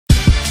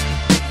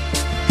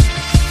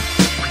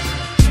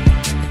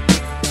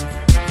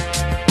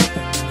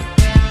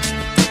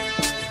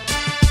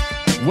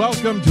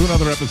Welcome to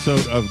another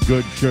episode of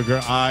Good Sugar.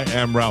 I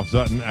am Ralph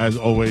Sutton. As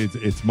always,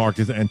 it's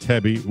Marcus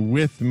Antebi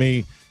with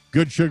me.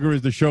 Good Sugar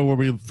is the show where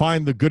we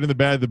find the good and the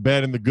bad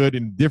and the good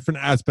in different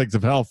aspects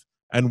of health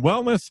and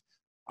wellness.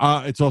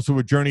 It's also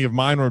a journey of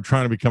mine where I'm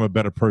trying to become a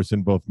better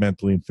person, both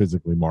mentally and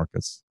physically,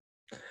 Marcus.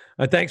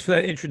 Thanks for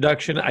that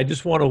introduction. I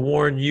just want to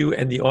warn you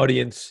and the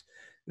audience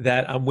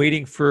that I'm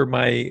waiting for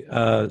my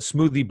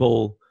smoothie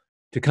bowl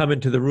to come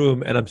into the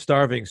room, and I'm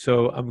starving,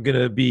 so I'm going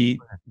to be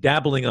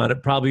dabbling on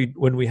it probably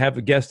when we have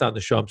a guest on the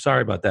show. I'm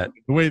sorry about that.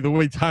 The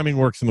way timing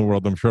works in the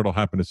world, I'm sure it'll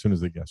happen as soon as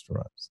the guest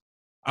arrives.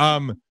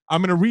 I'm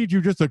going to read you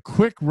just a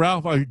quick,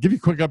 Ralph, I'll give you a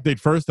quick update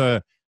first.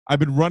 I've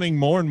been running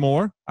more and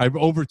more. I've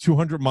over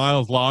 200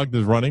 miles logged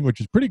as running,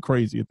 which is pretty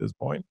crazy at this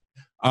point.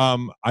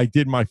 I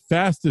did my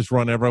fastest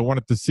run ever. I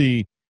wanted to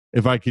see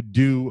if I could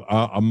do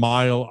a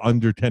mile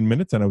under 10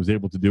 minutes, and I was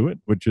able to do it,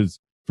 which is,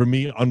 for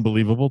me,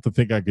 unbelievable to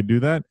think I could do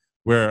that,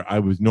 where I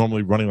was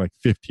normally running like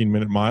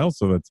 15-minute miles,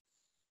 so that's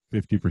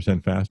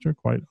 50% faster,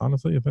 quite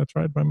honestly, if that's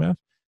right by math.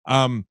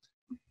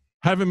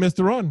 Haven't missed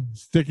a run,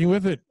 sticking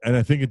with it, and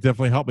I think it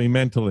definitely helped me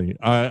mentally.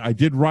 I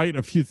did write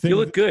a few things. You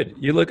look good.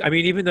 I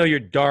mean, even though you're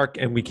dark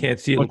and we can't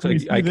see, it looks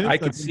like I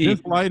can see.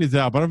 This light is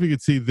out, but I don't know if you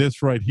can see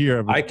this right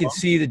here. I can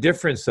see the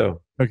difference,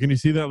 though. Can you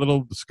see that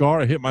little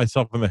scar? I hit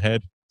myself in the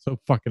head. So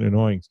fucking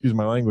annoying. Excuse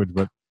my language,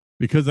 but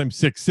because I'm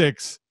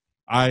 6'6",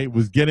 I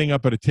was getting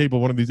up at a table,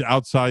 one of these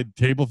outside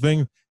table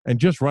things, and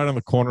just right on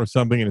the corner of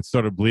something, and it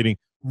started bleeding.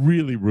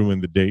 Really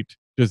ruined the date,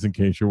 just in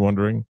case you're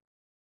wondering.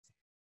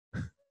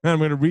 And I'm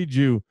going to read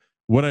you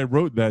what I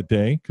wrote that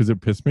day because it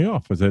pissed me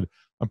off. I said,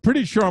 I'm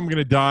pretty sure I'm going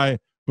to die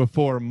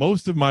before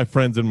most of my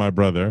friends and my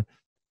brother,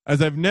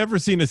 as I've never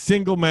seen a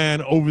single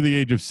man over the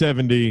age of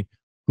 70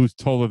 who's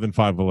taller than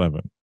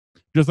 5'11".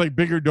 Just like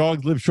bigger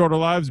dogs live shorter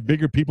lives,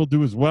 bigger people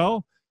do as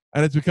well.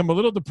 And it's become a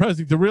little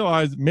depressing to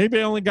realize maybe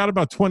I only got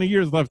about 20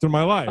 years left in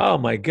my life. Oh,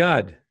 my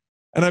God.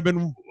 And I've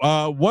been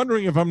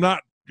wondering if I'm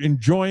not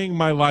enjoying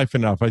my life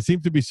enough. I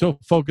seem to be so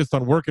focused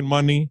on work and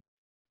money.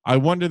 I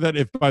wonder that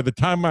if by the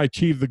time I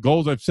achieve the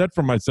goals I've set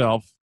for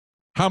myself,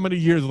 how many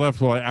years left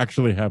will I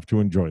actually have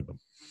to enjoy them?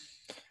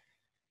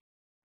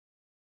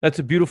 That's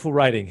a beautiful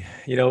writing.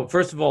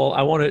 First of all,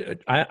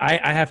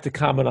 I have to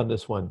comment on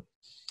this one.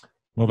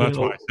 Well, that's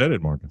why I said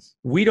it, Marcus.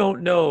 We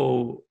don't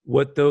know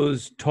what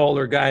those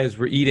taller guys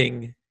were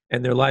eating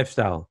and their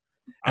lifestyle.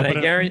 And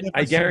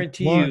I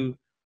guarantee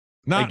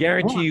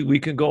you we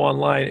can go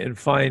online and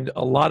find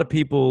a lot of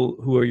people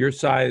who are your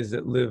size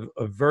that live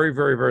a very,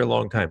 very, very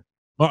long time.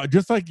 Well,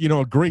 just like,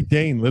 a Great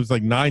Dane lives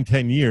like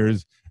 9-10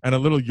 years and a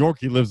little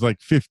Yorkie lives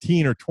like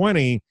 15 or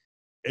 20.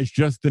 It's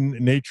just the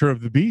nature of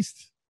the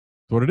beast.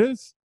 That's what it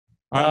is.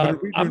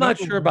 I'm not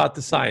sure about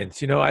the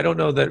science. I don't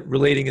know that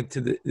relating it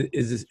to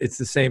it's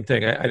the same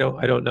thing. I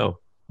don't know.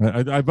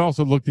 I've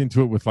also looked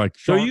into it with like.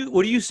 So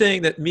what are you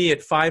saying, that me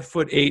at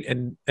 5'8"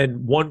 and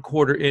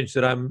 1/4 inch,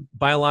 that I'm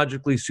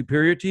biologically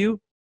superior to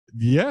you?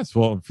 Yes,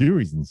 well, a few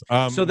reasons.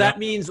 So that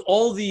means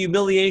all the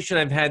humiliation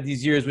I've had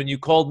these years, when you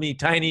called me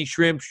tiny,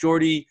 shrimp,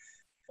 shorty,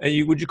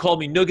 and would you call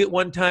me nugget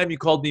one time? You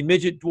called me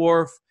midget,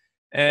 dwarf,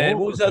 and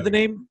what was the other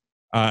name?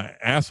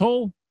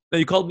 Asshole. No,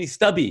 you called me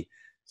stubby.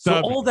 So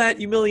all that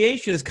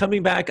humiliation is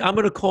coming back. I'm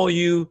going to call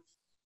you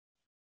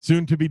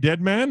soon to be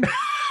dead man.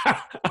 I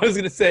was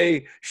going to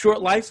say short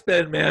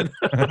lifespan man.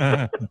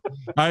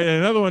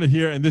 Another one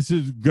here, and this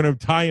is going to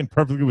tie in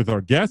perfectly with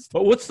our guest.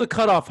 But what's the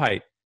cutoff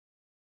height?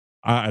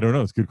 I don't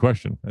know. It's a good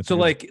question. So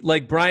like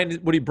Brian,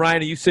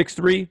 Brian, are you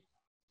 6'3"?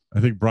 I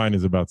think Brian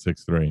is about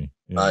 6'3".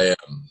 Yeah. I am.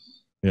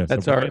 Yeah,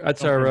 that's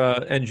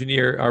our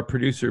engineer, our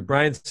producer.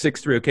 Brian's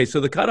 6'3". Okay, so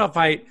the cutoff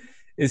height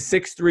is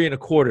 6'3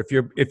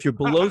 1/4. If you're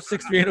below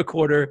 6'3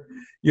 1/4,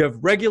 you have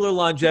regular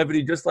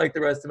longevity, just like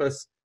the rest of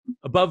us.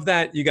 Above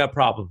that, you got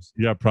problems.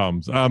 You got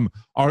problems.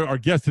 Our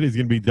guest today is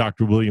going to be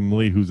Dr. William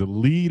Lee, who's a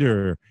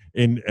leader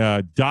in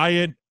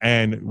diet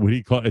and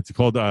it's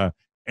called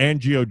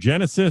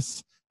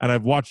angiogenesis. And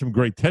I've watched some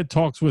great TED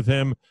Talks with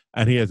him,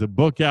 and he has a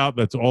book out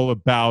that's all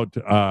about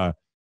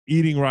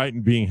eating right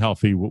and being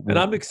healthy. And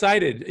I'm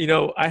excited.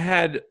 I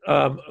had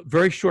a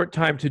very short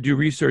time to do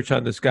research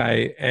on this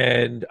guy,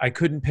 and I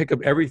couldn't pick up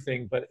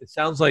everything, but it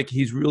sounds like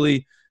he's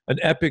really an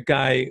epic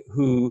guy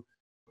who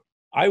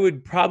I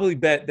would probably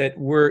bet that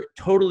we're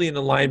totally in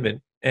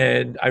alignment.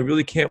 And I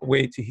really can't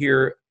wait to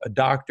hear a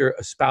doctor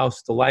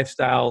espouse the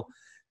lifestyle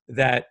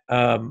that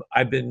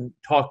I've been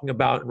talking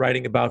about and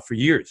writing about for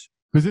years.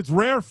 Because it's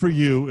rare for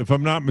you, if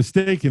I'm not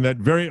mistaken, that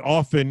very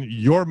often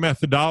your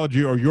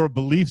methodology or your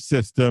belief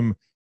system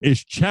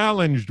is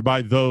challenged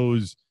by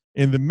those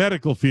in the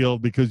medical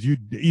field, because you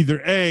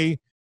either A,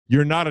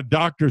 you're not a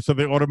doctor, so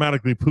they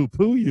automatically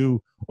poo-poo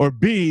you, or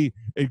B,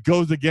 it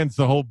goes against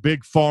the whole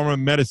big pharma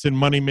medicine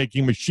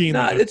money-making machine.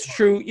 No, it's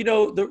true.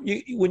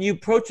 When you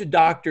approach a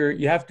doctor,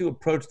 you have to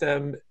approach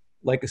them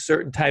like a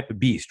certain type of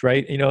beast,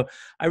 right?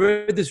 I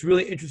read this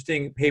really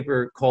interesting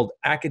paper called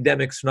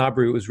Academic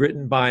Snobbery. It was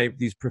written by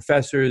these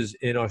professors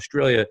in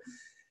Australia.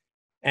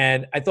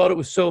 And I thought it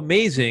was so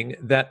amazing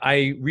that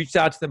I reached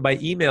out to them by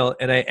email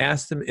and I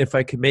asked them if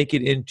I could make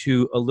it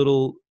into a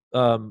little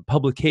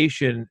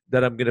publication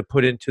that I'm going to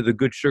put into the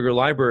Goodsugar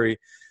library,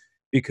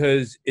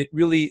 because it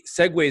really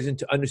segues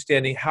into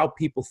understanding how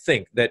people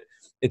think, that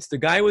it's the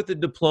guy with the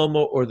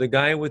diploma or the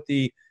guy with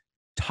the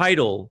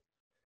title,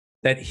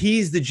 that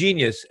he's the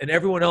genius and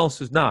everyone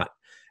else is not.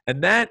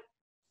 And that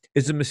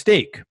is a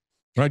mistake.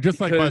 Right.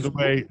 Just like, by the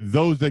way,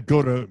 those that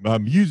go to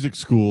music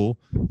school,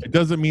 it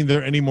doesn't mean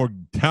they're any more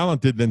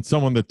talented than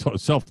someone that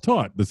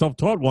self-taught. The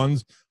self-taught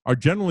ones are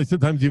generally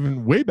sometimes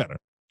even way better.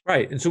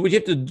 Right. And so what you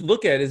have to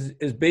look at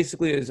is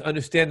basically is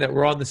understand that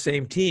we're on the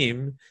same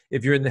team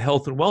if you're in the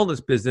health and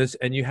wellness business,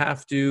 and you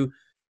have to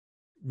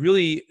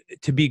really,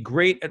 to be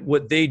great at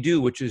what they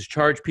do, which is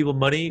charge people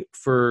money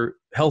for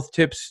health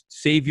tips,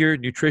 savior,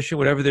 nutrition,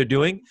 whatever they're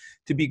doing.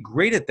 To be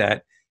great at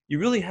that, you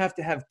really have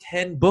to have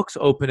 10 books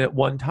open at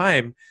one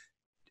time,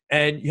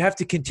 and you have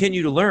to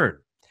continue to learn.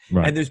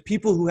 Right. And there's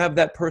people who have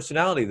that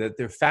personality, that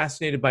they're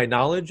fascinated by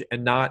knowledge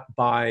and not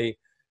by,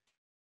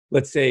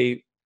 let's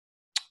say,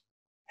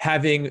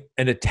 having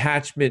an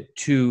attachment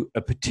to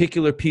a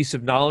particular piece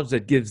of knowledge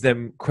that gives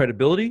them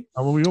credibility.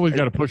 Well, we always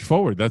got to push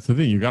forward. That's the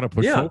thing. You got to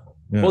push forward.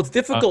 Yeah. Well, it's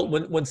difficult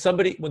when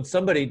somebody,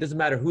 it doesn't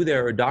matter who they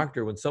are, a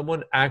doctor, when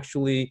someone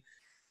actually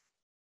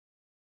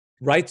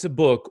writes a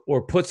book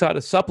or puts out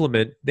a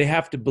supplement, they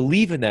have to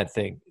believe in that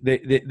thing.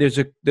 There's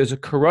a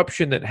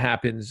corruption that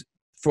happens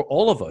for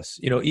all of us.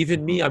 You know,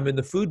 even me, I'm in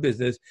the food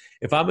business.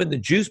 If I'm in the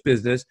juice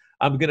business,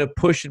 I'm going to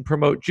push and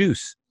promote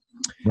juice.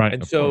 Right.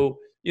 And so,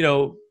 you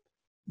know,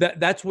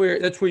 that's where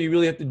you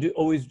really have to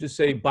always just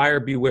say, buyer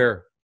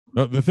beware.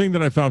 The thing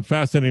that I found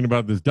fascinating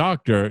about this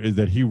doctor is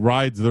that he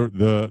rides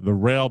the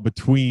rail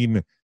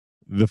between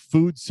the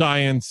food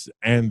science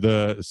and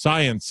the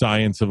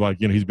science of,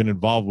 like, you know, he's been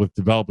involved with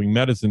developing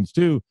medicines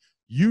too.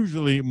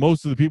 Usually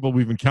most of the people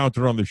we've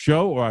encountered on the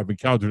show or I've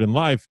encountered in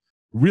life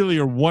really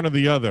are one or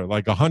the other,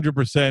 like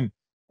 100%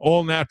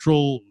 all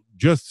natural,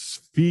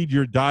 just feed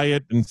your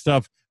diet and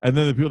stuff. And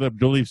then the people that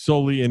believe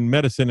solely in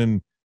medicine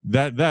and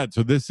that.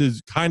 So this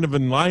is kind of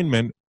in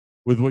alignment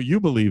with what you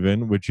believe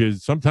in, which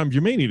is sometimes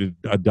you may need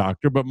a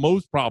doctor, but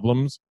most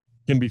problems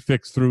can be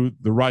fixed through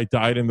the right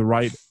diet and the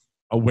right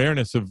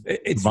awareness of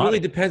it. Really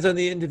depends on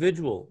the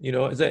individual. You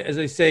know, as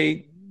I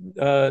say,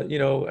 you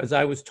know, as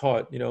I was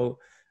taught, you know,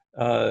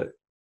 the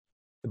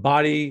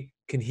body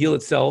can heal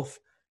itself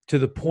to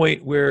the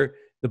point where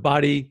the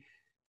body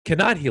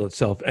cannot heal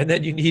itself, and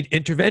then you need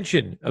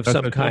intervention of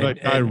some kind.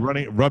 That guy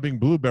rubbing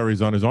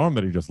blueberries on his arm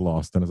that he just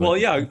lost. And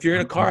if you're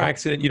in a car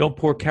accident, you don't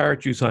pour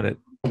carrot juice on it.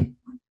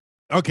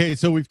 Okay,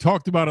 so we've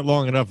talked about it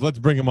long enough. Let's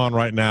bring him on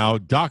right now.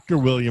 Dr.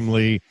 William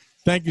Li,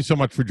 thank you so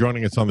much for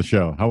joining us on the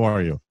show. How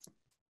are you?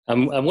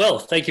 I'm well.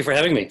 Thank you for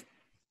having me.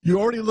 You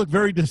already look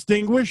very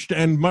distinguished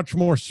and much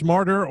more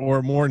smarter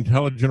or more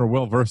intelligent or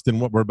well-versed in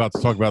what we're about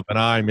to talk about than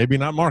I. Maybe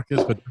not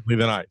Marcus, but definitely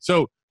than I.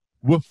 So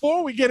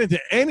before we get into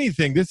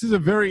anything, this is a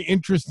very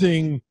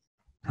interesting,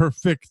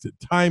 perfect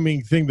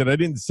timing thing that I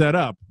didn't set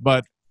up,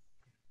 but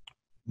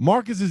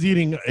Marcus is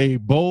eating a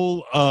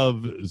bowl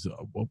of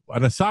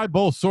an acai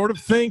bowl sort of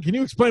thing. Can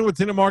you explain what's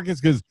in it, Marcus?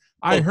 Because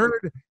I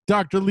heard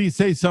Dr. Li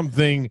say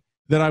something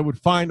that I would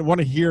want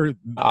to hear.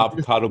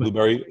 Avocado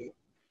blueberry.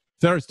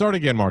 Start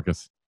again,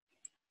 Marcus.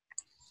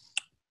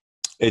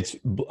 It's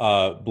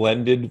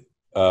blended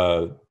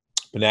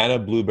banana,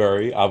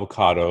 blueberry,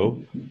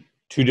 avocado,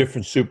 2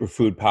 different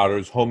superfood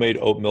powders, homemade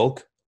oat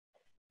milk,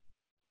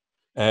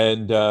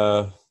 and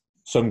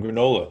some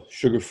granola,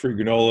 sugar-free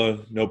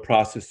granola, no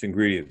processed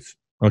ingredients.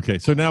 Okay,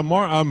 so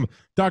now,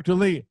 Dr.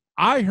 Li,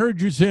 I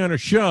heard you say on a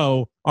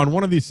show, on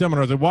one of these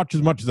seminars, I watched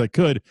as much as I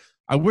could.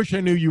 I wish I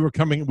knew you were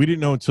coming. We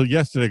didn't know until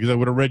yesterday because I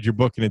would have read your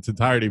book in its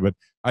entirety, but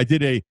I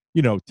did a,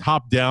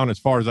 top-down as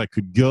far as I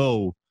could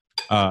go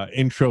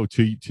intro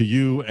to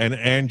you and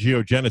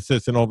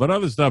angiogenesis and all that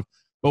other stuff.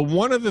 But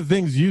one of the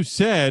things you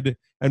said,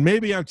 and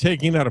maybe I'm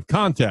taking it out of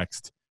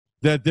context,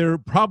 that there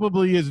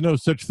probably is no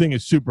such thing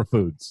as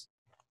superfoods.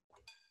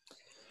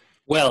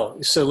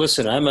 Well, so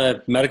listen, I'm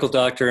a medical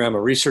doctor, I'm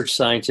a research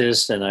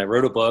scientist, and I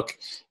wrote a book.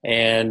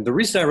 And the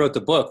reason I wrote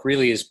the book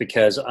really is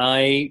because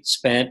I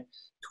spent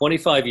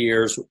 25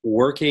 years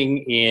working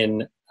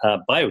in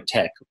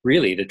biotech,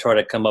 really, to try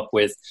to come up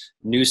with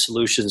new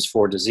solutions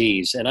for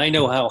disease. And I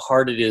know how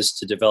hard it is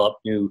to develop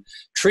new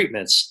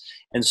treatments.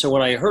 And so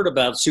when I heard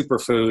about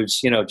superfoods,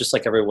 just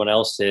like everyone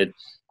else did,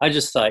 I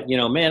just thought,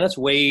 man, that's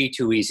way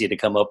too easy to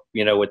come up,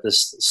 with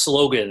this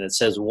slogan that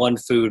says one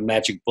food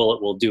magic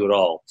bullet will do it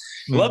all.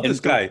 I love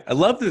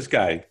this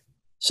guy.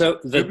 So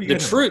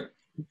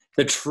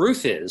the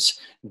truth is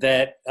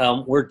that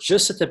we're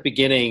just at the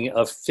beginning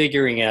of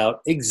figuring out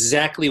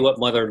exactly what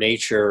Mother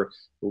Nature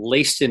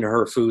laced in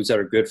her foods that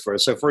are good for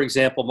us. So for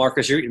example,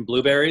 Marcus, you're eating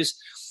blueberries.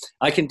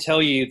 I can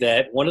tell you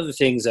that one of the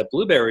things that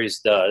blueberries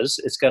does,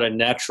 it's got a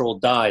natural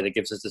dye that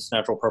gives us this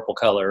natural purple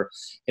color.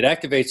 It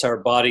activates our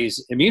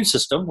body's immune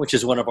system, which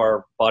is one of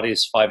our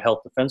body's 5 health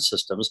defense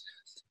systems,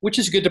 which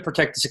is good to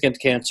protect us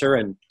against cancer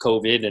and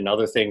COVID and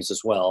other things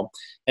as well.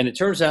 And it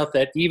turns out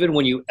that even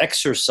when you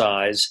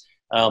exercise,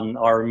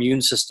 our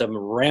immune system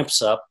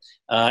ramps up,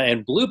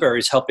 and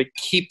blueberries help it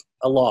keep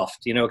aloft.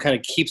 It kind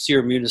of keeps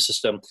your immune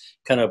system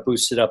kind of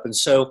boosted up. And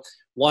so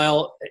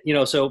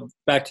so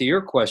back to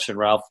your question,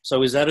 Ralph.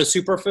 So is that a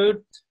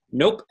superfood?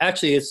 Nope.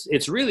 Actually,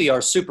 it's really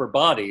our super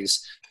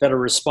bodies that are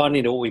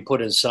responding to what we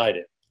put inside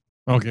it.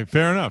 Okay,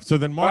 fair enough. So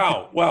then,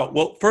 Wow.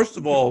 Well, first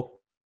of all,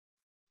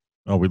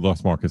 oh, we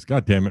lost Marcus.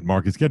 God damn it,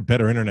 Marcus. Get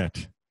better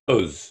internet.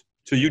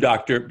 To you,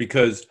 doctor,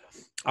 because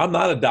I'm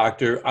not a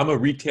doctor. I'm a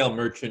retail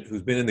merchant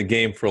who's been in the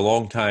game for a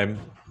long time.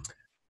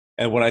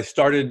 And when I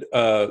started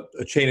a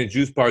chain of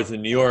juice bars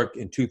in New York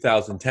in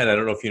 2010, I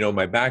don't know if you know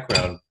my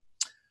background,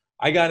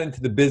 I got into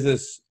the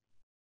business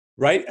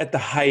right at the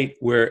height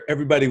where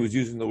everybody was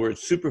using the word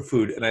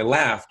superfood. And I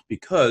laughed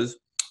because,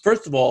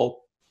 first of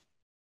all,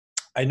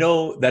 I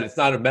know that it's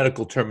not a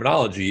medical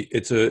terminology.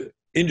 It's a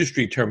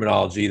industry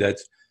terminology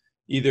that's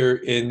either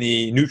in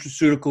the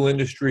nutraceutical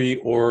industry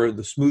or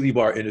the smoothie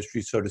bar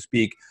industry, so to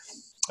speak.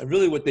 And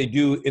really what they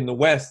do in the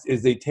West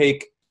is they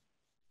take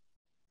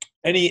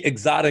any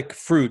exotic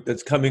fruit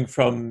that's coming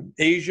from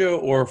Asia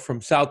or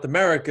from South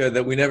America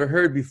that we never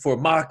heard before,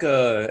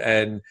 maca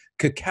and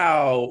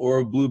cacao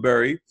or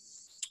blueberry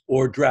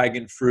or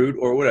dragon fruit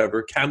or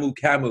whatever,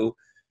 camu,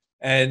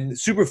 and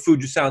superfood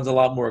just sounds a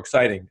lot more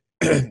exciting.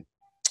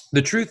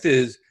 The truth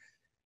is,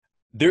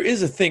 there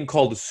is a thing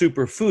called a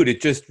superfood.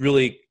 It just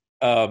really,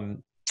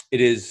 it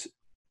is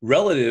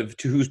relative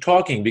to who's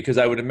talking, because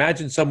I would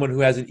imagine someone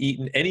who hasn't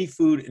eaten any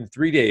food in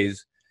 3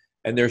 days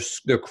and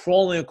they're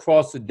crawling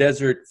across the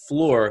desert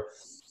floor,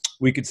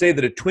 we could say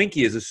that a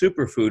Twinkie is a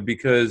superfood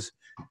because,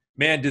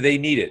 man, do they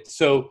need it.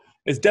 So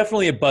it's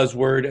definitely a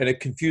buzzword, and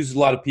it confuses a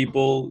lot of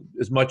people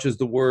as much as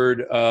the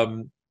word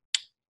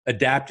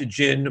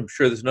adaptogen. I'm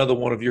sure there's another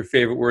one of your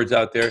favorite words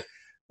out there,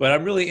 but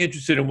I'm really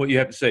interested in what you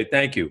have to say.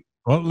 Thank you.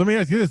 Well, let me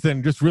ask you this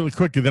then, just really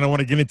quickly, then I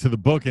want to get into the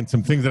book and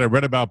some things that I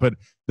read about, but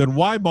then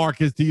why,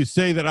 Marcus, do you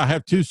say that I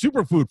have 2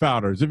 superfood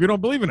powders if you don't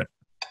believe in it?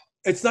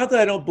 It's not that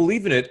I don't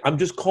believe in it. I'm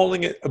just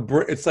calling it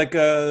it's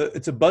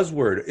a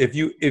buzzword. If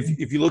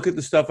you look at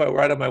the stuff I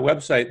write on my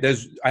website,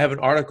 I have an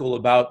article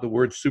about the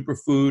word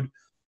superfood.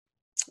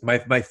 My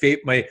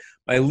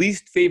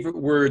least favorite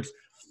words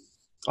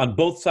on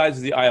both sides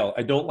of the aisle.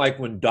 I don't like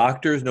when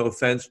doctors, no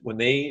offense, when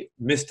they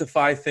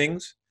mystify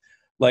things.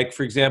 Like,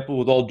 for example,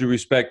 with all due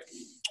respect,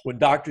 when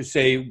doctors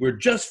say, we're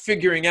just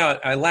figuring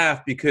out, I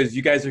laugh because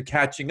you guys are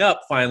catching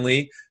up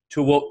finally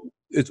to what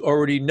is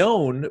already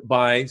known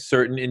by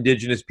certain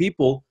indigenous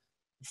people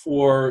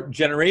for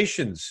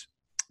generations.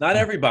 Not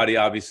everybody,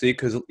 obviously,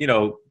 because,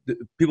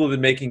 people have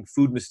been making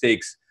food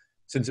mistakes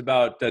since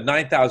about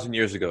 9,000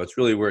 years ago. It's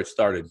really where it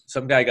started.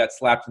 Some guy got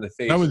slapped in the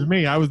face. That was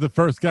me. I was the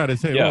first guy to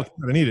say, Yeah.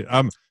 "Oh, I need it."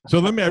 So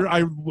let me.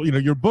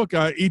 Your book,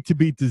 "Eat to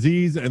Beat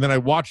Disease," and then I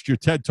watched your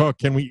TED Talk,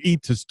 "Can We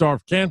Eat to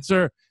Starve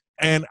Cancer?"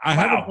 And I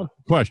have a bunch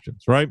of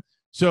questions, right?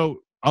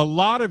 So a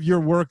lot of your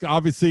work,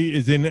 obviously,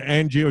 is in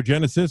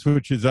angiogenesis,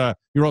 which is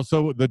you're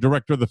also the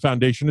director of the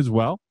foundation as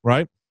well,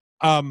 right?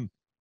 And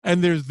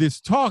there's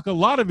this talk. A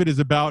lot of it is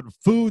about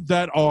food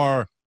that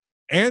are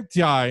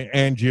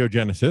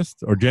anti-angiogenesis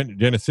or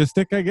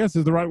genecistic, I guess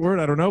is the right word.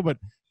 I don't know,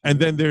 and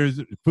then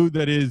there's food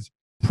that is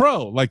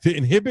pro, like to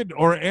inhibit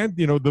or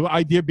the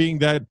idea being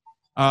that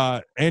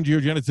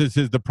angiogenesis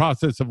is the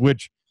process of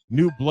which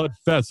new blood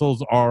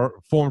vessels are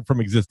formed from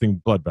existing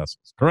blood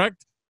vessels.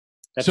 Correct?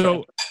 That's so,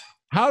 right.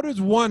 How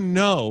does one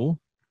know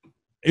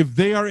if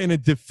they are in a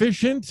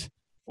deficient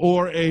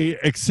or a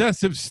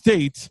excessive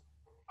state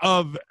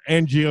of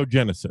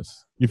angiogenesis?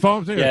 You follow what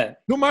I'm saying? Yeah.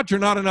 Too much or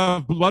not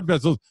enough blood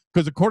vessels,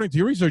 because according to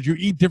your research, you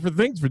eat different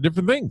things for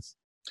different things.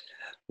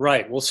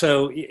 Right. Well,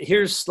 so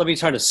let me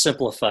try to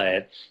simplify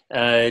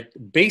it.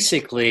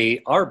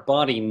 Basically, our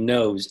body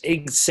knows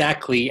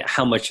exactly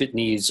how much it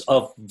needs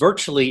of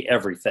virtually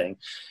everything.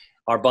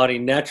 Our body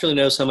naturally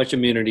knows how much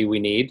immunity we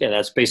need, and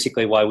that's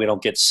basically why we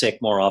don't get sick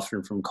more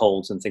often from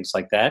colds and things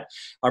like that.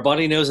 Our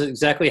body knows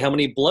exactly how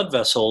many blood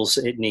vessels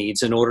it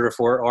needs in order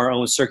for our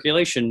own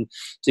circulation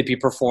to be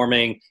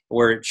performing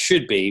where it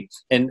should be.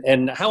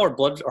 And how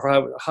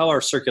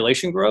our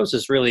circulation grows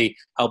is really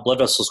how blood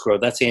vessels grow.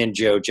 That's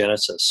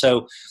angiogenesis.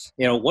 So,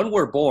 when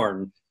we're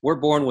born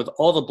with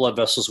all the blood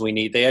vessels we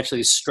need. They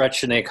actually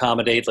stretch and they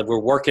accommodate. Like we're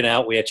working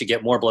out, we actually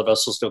get more blood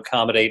vessels to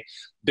accommodate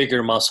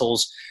bigger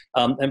muscles.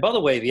 And by the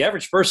way, the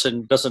average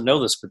person doesn't know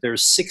this, but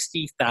there's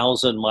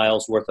 60,000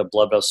 miles worth of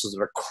blood vessels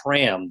that are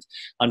crammed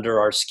under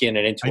our skin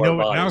and into our bodies.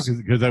 I know it now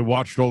because I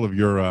watched all of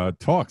your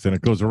talks, and it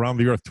goes around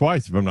the earth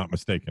twice, if I'm not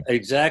mistaken.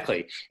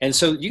 Exactly. And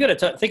so you got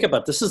to think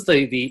about this is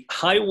the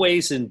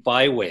highways and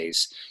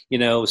byways,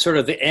 sort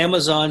of the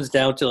Amazons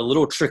down to the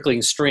little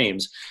trickling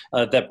streams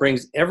that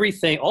brings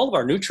everything, all of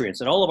our nutrients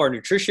and all of our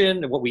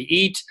nutrition, what we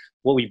eat,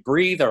 what we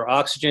breathe, our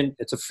oxygen,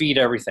 to feed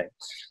everything.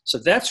 So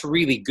that's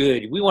really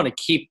good. We want to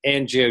keep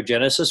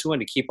angiogenesis. We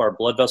want to keep our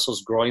blood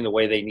vessels growing the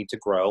way they need to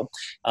grow.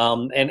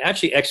 And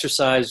actually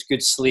exercise,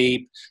 good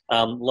sleep,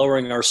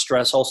 lowering our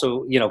stress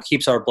also,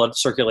 keeps our blood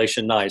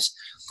circulation nice.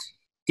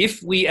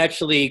 If we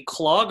actually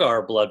clog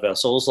our blood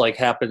vessels, like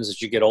happens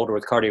as you get older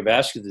with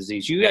cardiovascular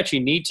disease, you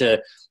actually need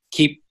to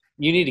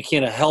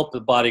kind of help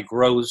the body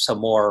grow some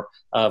more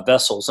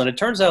vessels. And it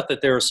turns out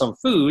that there are some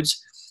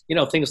foods,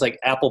 things like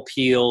apple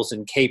peels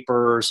and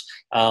capers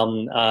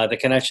that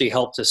can actually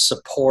help to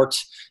support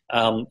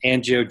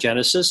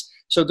angiogenesis.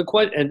 So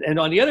and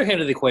on the other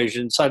hand of the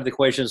equation, side of the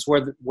equation is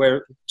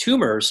where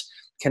tumors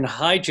can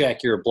hijack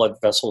your blood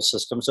vessel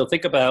system. So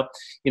think about,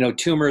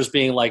 tumors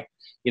being like,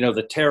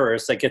 the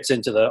terrorist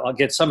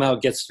that somehow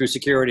gets through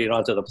security and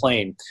onto the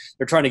plane.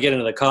 They're trying to get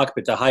into the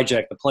cockpit to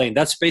hijack the plane.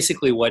 That's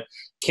basically what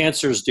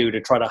cancers do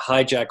to try to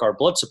hijack our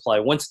blood supply.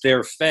 Once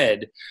they're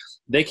fed,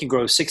 they can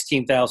grow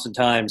 16,000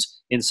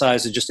 times in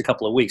size in just a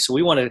couple of weeks. So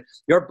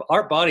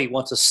our body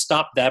wants to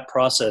stop that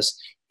process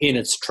in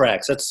its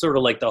tracks. That's sort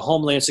of like the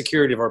homeland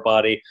security of our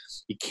body.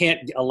 You can't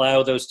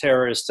allow those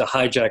terrorists to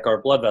hijack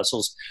our blood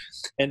vessels.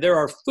 And there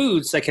are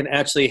foods that can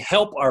actually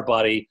help our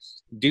body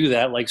do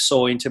that, like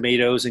soy and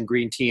tomatoes and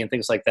green tea and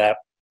things like that.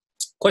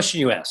 Question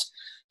you asked.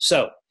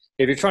 So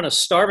if you're trying to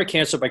starve a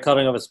cancer by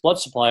cutting off its blood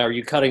supply, are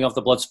you cutting off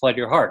the blood supply to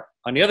your heart?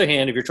 On the other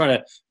hand, if you're trying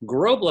to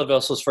grow blood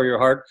vessels for your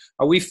heart,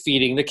 are we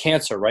feeding the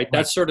cancer, right?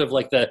 That's sort of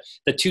like the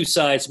two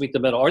sides meet the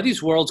middle. Are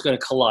these worlds going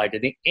to collide?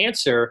 And the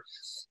answer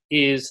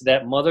is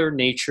that Mother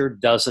Nature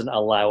doesn't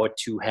allow it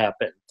to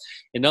happen.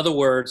 In other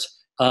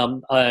words,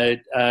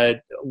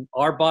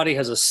 our body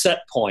has a set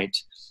point.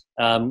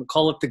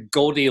 Call it the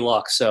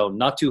Goldilocks zone,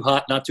 not too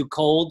hot, not too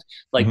cold,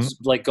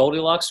 like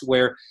Goldilocks,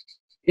 where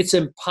it's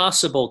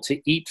impossible to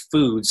eat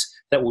foods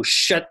that will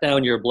shut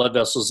down your blood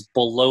vessels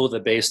below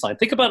the baseline.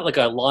 Think about it like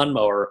a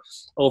lawnmower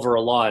over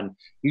a lawn.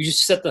 You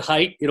just set the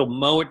height, it'll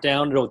mow it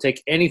down, it'll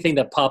take anything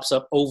that pops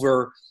up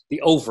over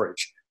the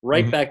overage,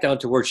 right back down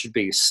to where it should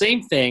be.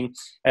 Same thing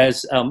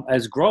as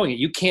growing it.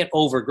 You can't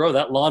overgrow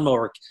that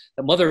lawnmower,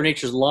 the Mother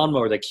Nature's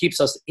lawnmower that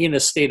keeps us in a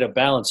state of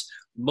balance,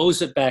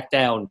 mows it back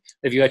down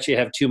if you actually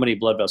have too many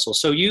blood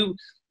vessels. So you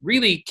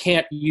really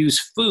can't use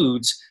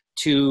foods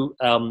to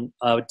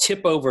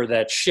tip over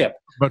that ship.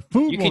 But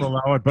food won't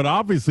allow it. But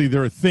obviously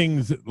there are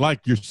things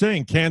like you're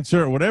saying,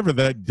 cancer or whatever,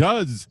 that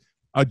does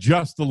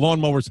adjust the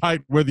lawnmower's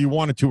height whether you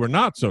want it to or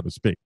not, so to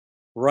speak.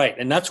 Right.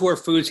 And that's where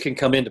foods can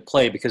come into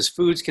play, because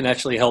foods can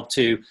actually help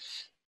to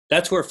 –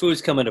 that's where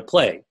foods come into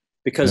play,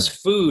 because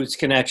foods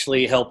can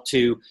actually help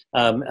to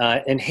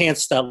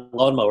enhance that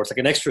lawnmower. It's like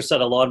an extra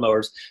set of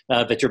lawnmowers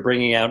that you're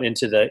bringing out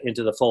into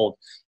the fold.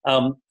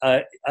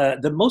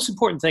 The most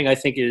important thing, I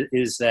think,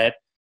 is that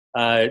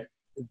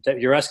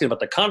you're asking about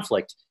the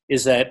conflict,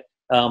 is that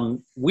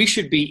we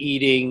should be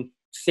eating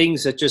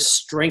things that just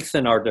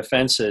strengthen our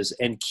defenses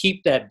and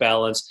keep that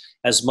balance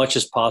as much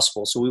as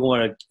possible. So we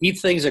want to eat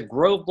things that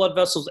grow blood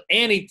vessels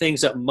and eat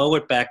things that mow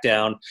it back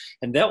down.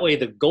 And that way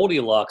the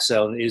Goldilocks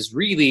zone is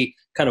really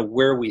kind of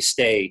where we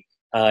stay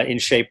in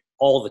shape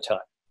all the time.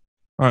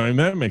 All right,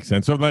 that makes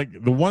sense. So like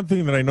the one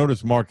thing that I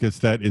noticed, Marcus,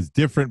 that is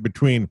different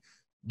between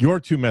your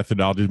two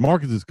methodologies,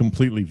 Marcus is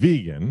completely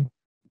vegan,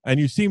 and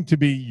you seem to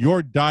be,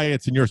 your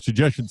diets and your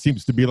suggestions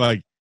seems to be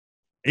like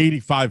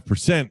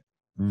 85%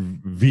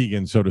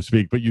 vegan, so to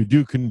speak, but you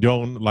do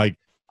condone, like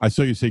I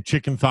saw you say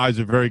chicken thighs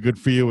are very good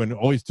for you and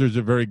oysters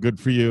are very good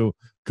for you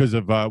because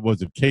of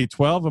was it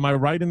K12? Am I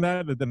right in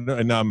that? And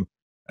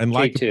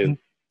K2.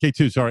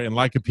 K2, sorry, and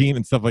lycopene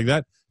and stuff like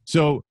that.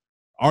 So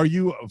are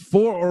you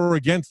for or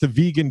against a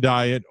vegan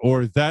diet,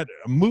 or is that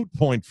a moot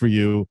point for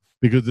you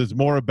because it's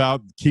more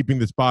about keeping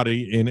this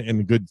body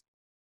in good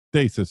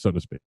stasis, so to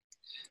speak?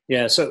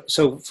 Yeah,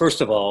 so first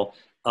of all,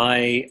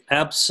 I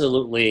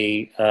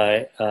absolutely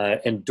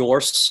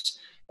endorse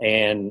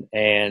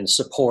and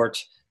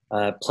support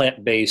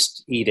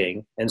plant-based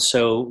eating. And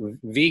so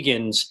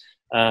vegans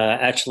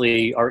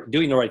actually are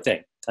doing the right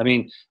thing. I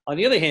mean, on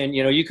the other hand,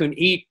 you can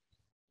eat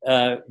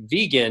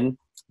vegan,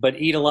 but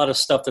eat a lot of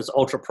stuff that's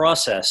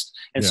ultra-processed.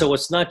 And so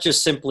it's not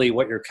just simply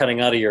what you're cutting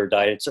out of your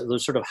diet.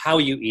 It's sort of how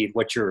you eat,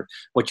 what you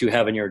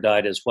have in your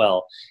diet as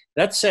well.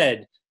 That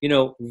said,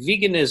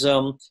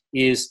 veganism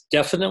is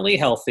definitely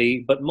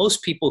healthy, but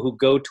most people who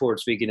go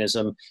towards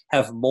veganism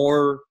have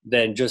more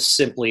than just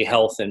simply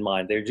health in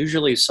mind. There's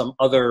usually some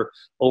other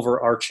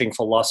overarching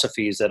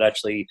philosophies that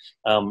actually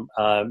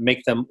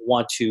make them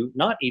want to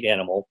not eat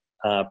animal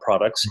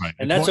products, right.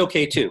 And that's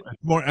okay too.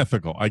 More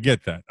ethical. I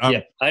get that.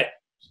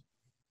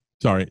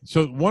 Sorry.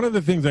 So one of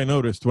the things I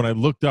noticed when I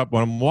looked up,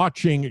 when I'm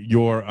watching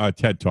your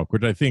TED Talk,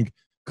 which I think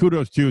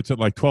kudos to you, it's at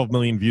like 12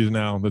 million views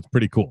now. That's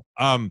pretty cool.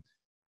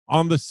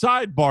 On the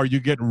sidebar,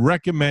 you get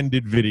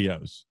recommended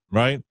videos,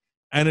 right?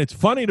 And it's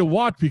funny to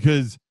watch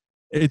because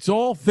it's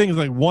all things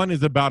like, one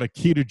is about a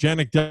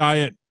ketogenic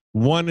diet.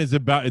 One is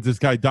about, it's this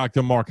guy,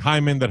 Dr. Mark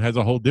Hyman, that has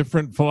a whole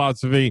different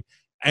philosophy.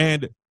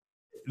 And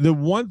the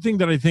one thing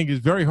that I think is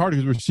very hard,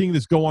 because we're seeing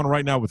this go on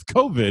right now with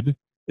COVID,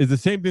 is the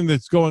same thing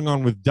that's going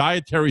on with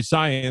dietary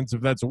science,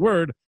 if that's a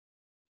word.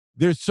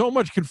 There's so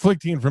much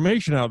conflicting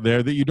information out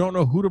there that you don't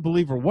know who to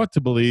believe or what to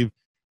believe.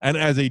 And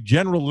as a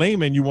general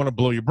layman, you want to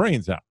blow your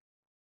brains out.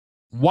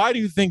 Why do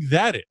you think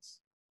that is?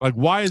 Like,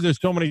 why is there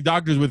so many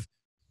doctors with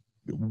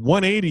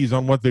 180s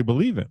on what they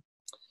believe in?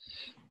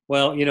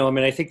 Well,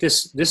 I think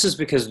this is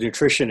because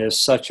nutrition is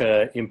such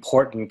an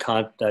important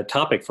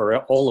topic for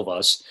all of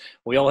us.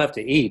 We all have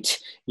to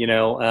eat,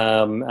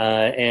 and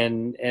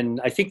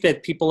I think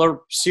that people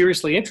are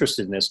seriously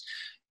interested in this.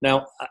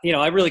 Now,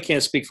 I really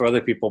can't speak for other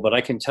people, but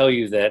I can tell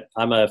you that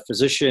I'm a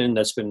physician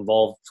that's been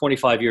involved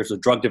 25 years with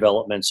drug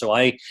development. So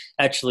I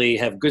actually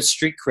have good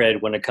street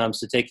cred when it comes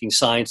to taking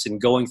science and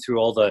going through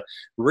all the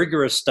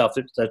rigorous stuff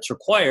that's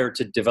required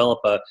to develop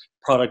a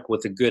product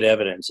with a good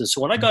evidence. And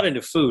so when I got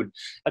into food,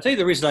 I'll tell you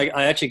the reason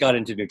I actually got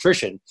into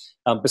nutrition,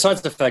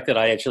 besides the fact that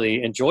I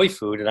actually enjoy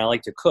food and I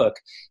like to cook,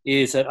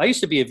 is that I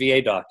used to be a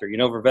VA doctor,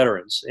 for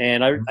veterans.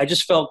 And I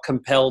just felt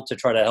compelled to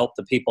try to help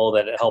the people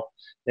that help,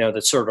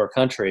 that served our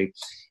country.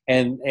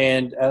 And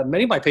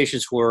many of my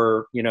patients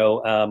were,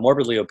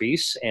 morbidly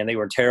obese, and they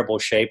were in terrible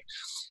shape.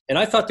 And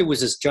I thought there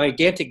was this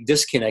gigantic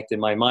disconnect in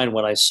my mind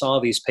when I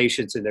saw these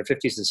patients in their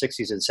 50s and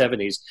 60s and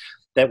 70s,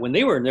 that when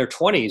they were in their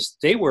 20s,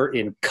 they were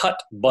in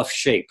cut, buff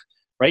shape,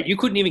 right? You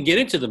couldn't even get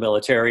into the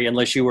military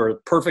unless you were a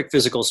perfect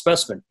physical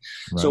specimen.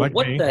 Right, so like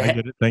what me. the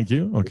heck? Thank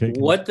you. Okay.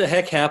 What the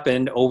heck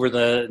happened over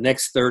the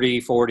next 30,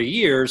 40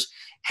 years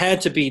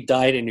had to be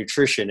diet and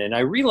nutrition. And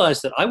I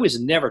realized that I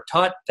was never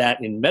taught that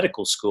in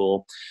medical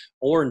school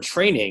or in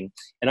training,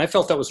 and I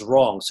felt that was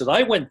wrong. So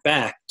I went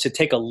back to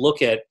take a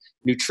look at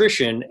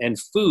nutrition and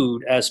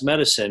food as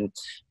medicine,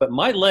 but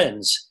my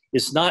lens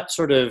is not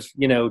sort of,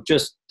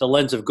 just the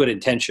lens of good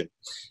intention.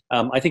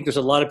 I think there's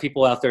a lot of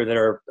people out there that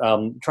are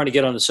trying to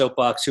get on the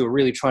soapbox who are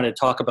really trying to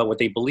talk about what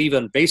they believe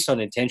in based on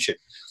intention.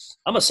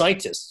 I'm a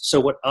scientist, so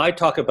what I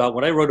talk about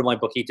when I wrote in my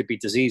book, Eat to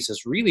Beat Disease,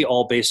 is really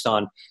all based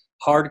on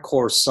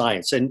hardcore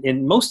science. And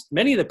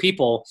many of the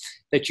people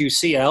that you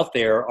see out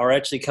there are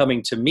actually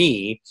coming to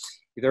me.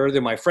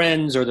 They're my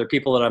friends or they're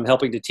people that I'm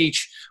helping to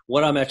teach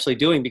what I'm actually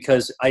doing,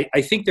 because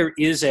I think there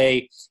is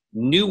a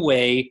new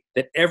way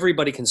that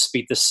everybody can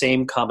speak the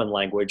same common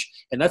language,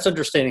 and that's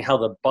understanding how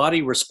the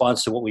body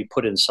responds to what we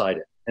put inside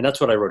it. And that's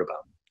what I wrote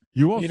about.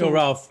 You also,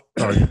 Ralph,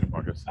 sorry,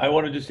 Marcus. I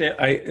wanted to say,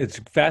 it's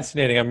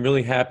fascinating. I'm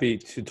really happy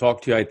to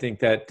talk to you. I think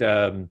that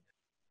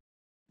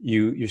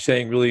you're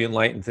saying really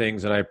enlightened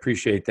things, and I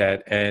appreciate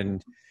that.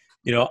 And,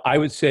 I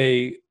would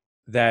say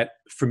that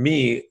for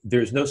me,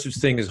 there's no such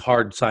thing as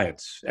hard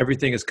science.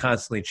 Everything is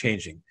constantly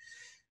changing.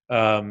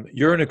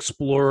 You're an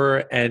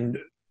explorer, and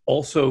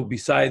also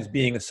besides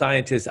being a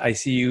scientist, I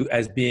see you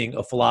as being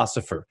a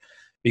philosopher,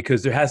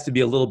 because there has to be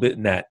a little bit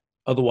in that.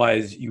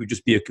 Otherwise, you would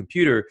just be a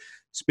computer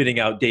spitting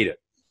out data.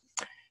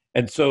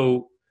 And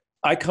so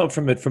I come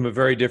from it from a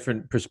very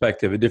different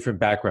perspective, a different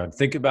background.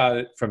 Think about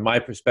it from my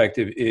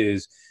perspective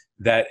is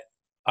that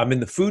I'm in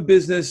the food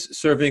business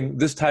serving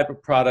this type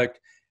of product,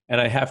 and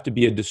I have to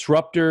be a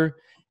disruptor,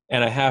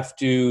 and I have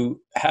to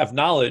have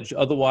knowledge.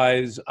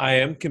 Otherwise, I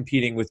am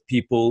competing with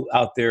people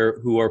out there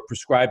who are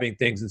prescribing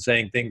things and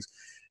saying things.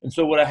 And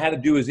so what I had to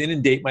do is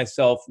inundate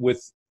myself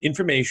with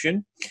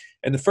information.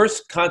 And the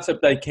first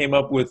concept I came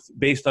up with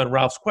based on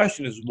Ralph's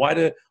question is,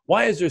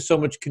 why is there so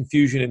much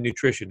confusion in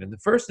nutrition? And the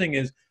first thing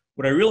is,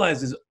 what I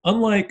realized is,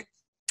 unlike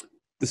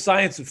the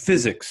science of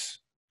physics,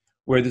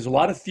 where there's a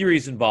lot of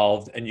theories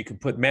involved and you can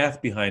put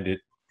math behind it,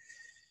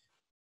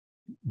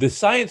 the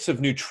science of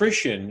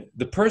nutrition,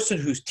 the person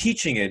who's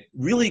teaching it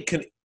really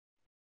can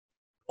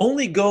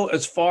only go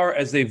as far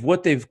as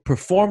what they've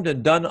performed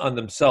and done on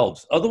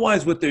themselves.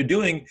 Otherwise, what they're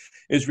doing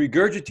is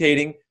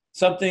regurgitating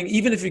something,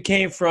 even if it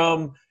came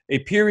from a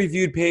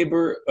peer-reviewed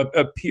paper,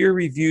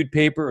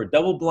 or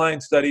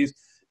double-blind studies,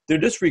 they're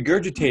just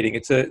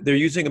regurgitating. They're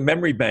using a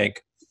memory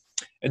bank.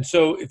 And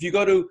so if you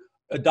go to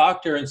a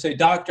doctor and say,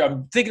 "Doctor,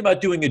 I'm thinking about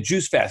doing a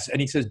juice fast,"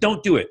 and he says,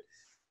 "Don't do it,"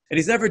 and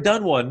he's never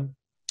done one,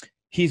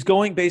 he's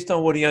going based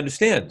on what he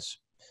understands.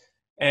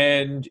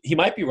 And he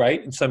might be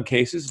right in some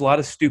cases. A lot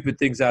of stupid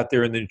things out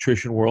there in the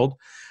nutrition world.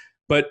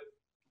 But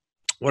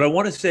what I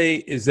want to say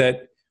is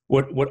that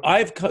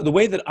the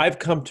way that I've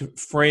come to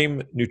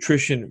frame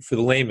nutrition for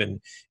the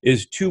layman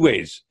is two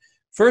ways.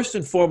 First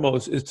and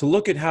foremost is to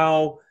look at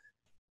how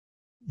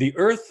the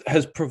earth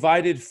has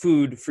provided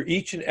food for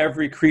each and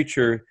every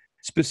creature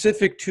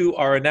specific to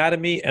our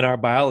anatomy and our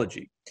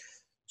biology.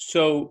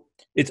 So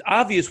it's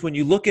obvious when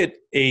you look at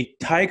a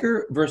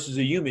tiger versus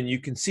a human, you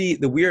can see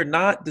that we are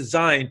not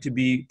designed to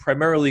be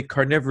primarily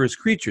carnivorous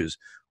creatures.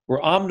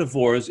 We're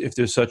omnivores, if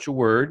there's such a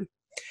word.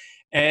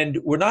 And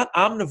we're not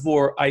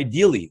omnivore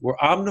ideally. We're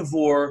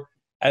omnivore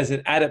as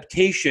an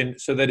adaptation,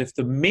 so that if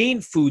the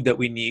main food that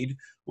we need,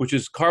 which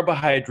is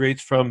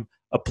carbohydrates from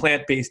a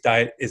plant-based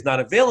diet, is not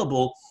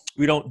available,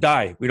 we don't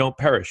die, we don't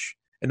perish.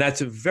 And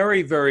that's a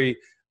very, very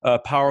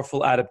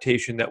powerful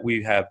adaptation that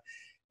we have.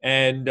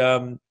 And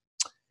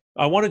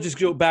I want to just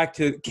go back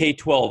to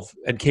K12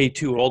 and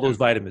K2 and all those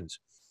vitamins.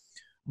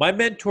 My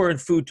mentor in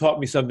food taught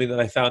me something that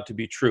I found to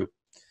be true.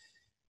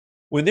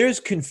 When there's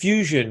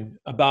confusion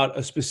about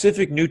a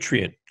specific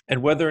nutrient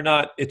and whether or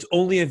not it's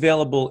only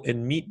available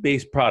in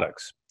meat-based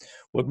products,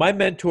 what my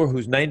mentor,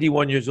 who's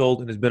 91 years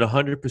old and has been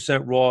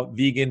 100% raw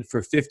vegan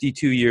for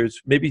 52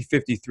 years, maybe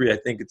 53, I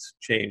think it's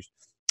changed,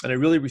 and I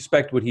really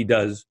respect what he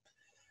does.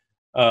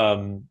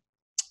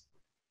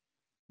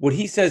 What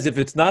he says, if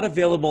it's not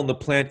available in the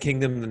plant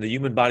kingdom, then the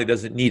human body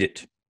doesn't need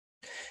it.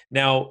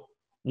 Now,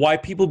 why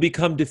people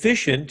become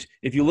deficient,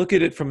 if you look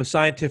at it from a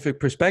scientific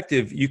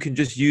perspective, you can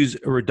just use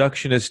a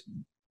reductionist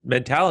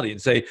mentality and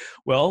say,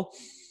 well,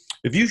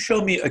 If you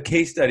show me a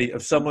case study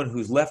of someone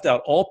who's left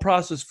out all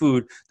processed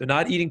food, they're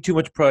not eating too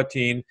much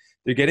protein,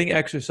 they're getting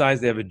exercise,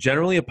 they have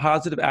generally a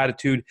positive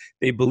attitude,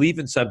 they believe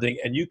in something,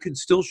 and you can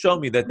still show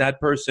me that that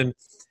person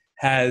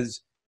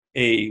has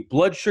a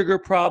blood sugar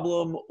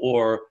problem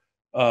or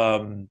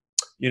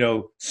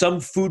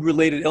some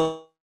food-related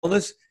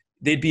illness,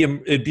 it'd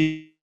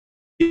be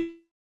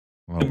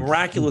a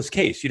miraculous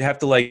case. You'd have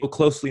to go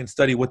closely and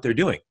study what they're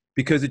doing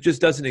because it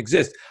just doesn't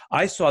exist.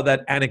 I saw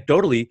that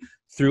anecdotally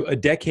through a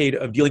decade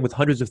of dealing with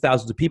hundreds of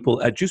thousands of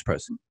people at Juice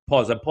Press.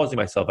 I'm pausing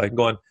myself. I can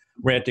go on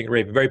ranting and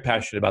raving. Very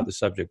passionate about the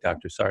subject,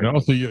 Doctor. Sorry. And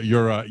also,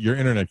 your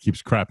internet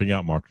keeps crapping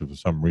out, Mark, for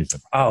some reason.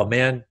 Oh,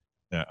 man.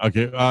 Yeah.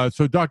 Okay.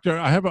 So, Doctor,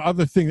 I have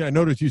other thing. I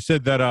noticed you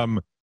said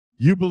that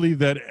you believe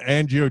that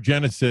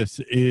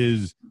angiogenesis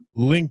is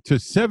linked to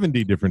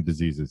 70 different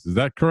diseases. Is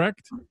that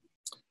correct?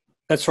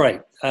 That's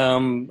right.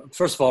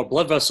 First of all,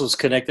 blood vessels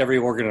connect every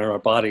organ in our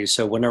body.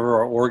 So whenever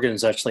our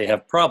organs actually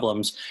have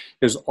problems,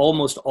 there's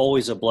almost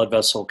always a blood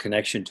vessel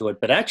connection to it.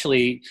 But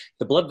actually,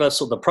 the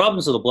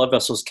problems of the blood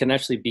vessels can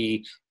actually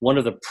be one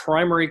of the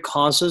primary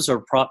causes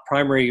or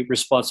primary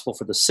responsible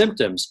for the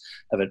symptoms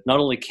of it. Not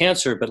only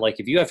cancer, but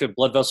if you have your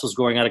blood vessels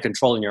going out of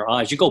control in your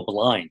eyes, you go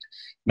blind.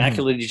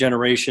 Macular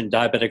degeneration,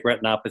 diabetic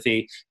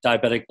retinopathy,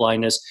 diabetic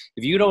blindness.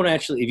 If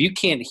you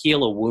can't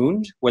heal a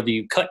wound, whether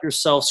you cut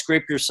yourself,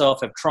 scrape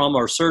yourself, have trauma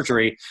or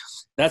surgery,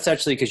 that's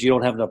actually because you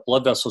don't have enough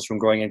blood vessels from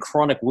growing. And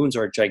chronic wounds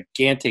are a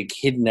gigantic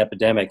hidden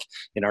epidemic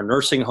in our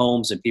nursing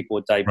homes and people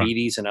with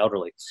diabetes and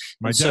elderly.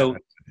 My dad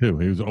too.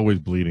 He was always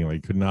bleeding. He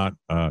could not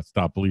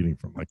stop bleeding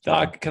from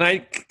Doc, can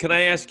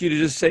I ask you to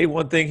just say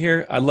one thing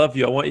here? I love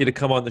you. I want you to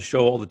come on the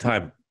show all the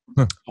time.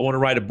 I want to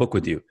write a book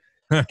with you.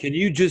 Can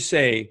you just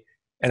say,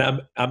 and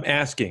I'm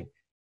asking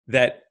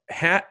that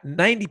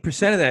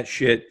 90% of that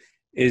shit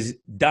is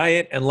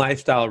diet and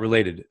lifestyle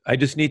related. I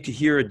just need to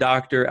hear a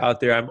doctor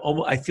out there.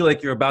 I feel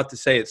like you're about to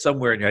say it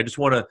somewhere in here. I just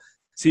want to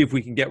see if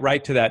we can get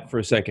right to that for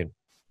a second.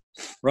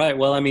 Right.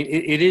 Well,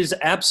 it is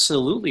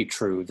absolutely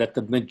true that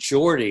the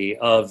majority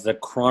of the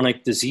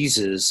chronic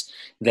diseases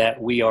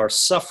that we are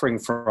suffering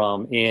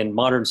from in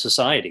modern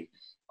society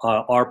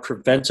are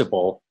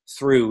preventable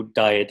through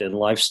diet and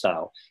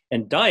lifestyle.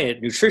 And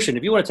diet, nutrition,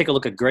 if you want to take a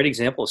look at great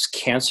examples,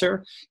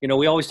 cancer,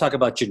 we always talk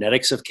about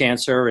genetics of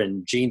cancer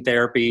and gene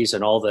therapies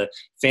and all the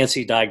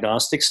fancy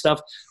diagnostic stuff.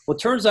 Well,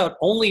 it turns out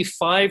only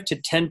 5 to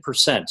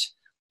 10%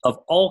 of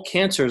all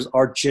cancers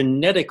are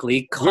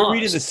genetically caused. We're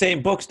reading the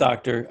same books,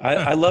 Doctor.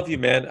 I love you,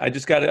 man. I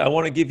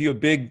want to give you a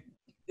big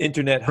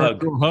internet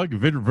virtual hug.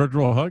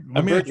 Virtual hug.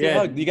 Virtual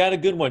hug. You got a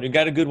good one. We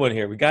got a good one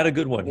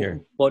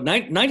here. Well,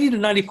 90 to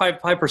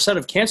 95%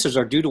 of cancers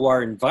are due to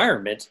our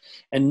environment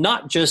and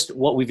not just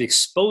what we've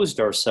exposed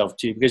ourselves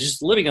to, because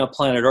just living on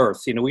planet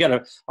Earth,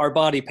 our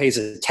body pays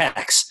a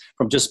tax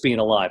from just being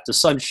alive, the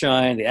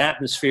sunshine, the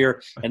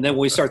atmosphere. And then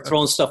we start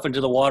throwing stuff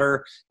into the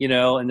water,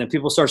 and then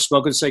people start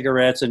smoking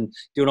cigarettes and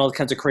doing all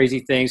kinds of crazy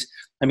things.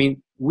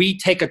 We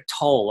take a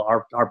toll.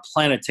 Our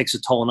planet takes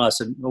a toll on us,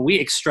 and we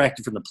extract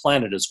it from the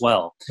planet as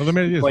well. Well, let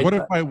me ask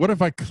you, what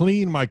if I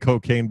clean my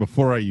cocaine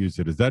before I use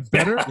it? Is that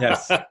better?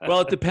 Yes.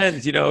 Well, it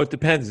depends. It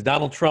depends.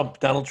 Donald Trump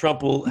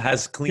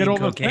has clean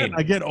cocaine.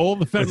 I get all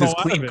the fentanyl out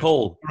clean of it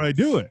coal. before I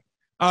do it.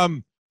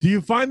 Do you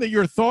find that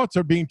your thoughts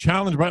are being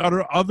challenged by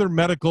other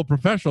medical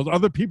professionals,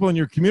 other people in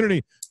your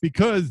community,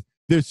 because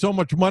there's so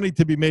much money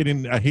to be made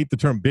in, I hate the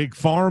term big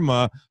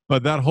pharma,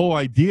 but that whole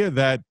idea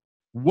that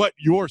what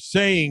you're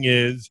saying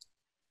is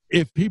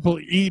if people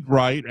eat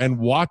right and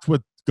watch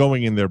what's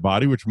going in their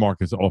body, which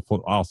Marcus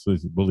also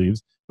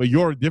believes, but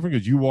you're different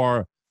because you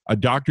are a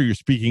doctor, you're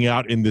speaking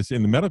out in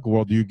the medical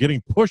world, you're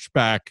getting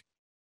pushback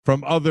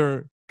from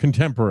other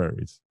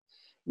contemporaries.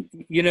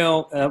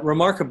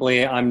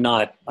 Remarkably, I'm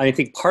not. I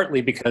think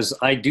partly because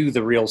I do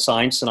the real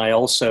science, and I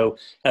also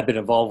have been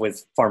involved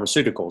with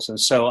pharmaceuticals. And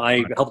so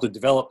I helped to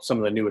develop some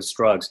of the newest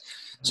drugs.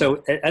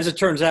 So as it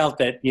turns out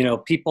that,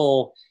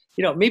 people,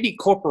 maybe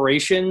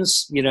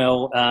corporations,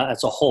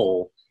 as a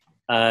whole,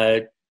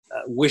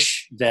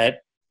 wish that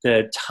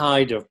the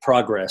tide of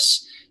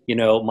progress,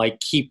 might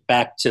keep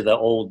back to the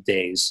old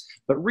days.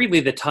 But really,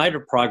 the tide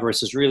of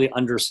progress is really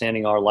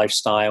understanding our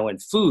lifestyle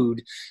and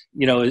food,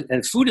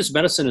 and food as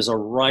medicine is a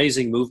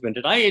rising movement.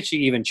 And I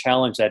actually even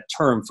challenge that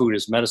term, food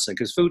as medicine,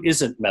 because food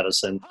isn't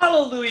medicine.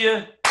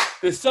 Hallelujah.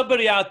 There's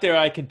somebody out there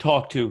I can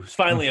talk to.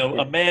 Finally,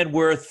 a man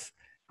worth,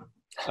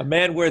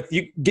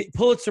 you get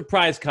Pulitzer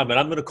Prize coming.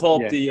 I'm going to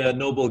call up the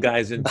Nobel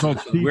guys. And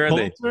where are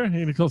they? You're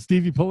going to call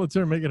Stevie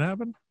Pulitzer and make it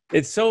happen?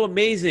 It's so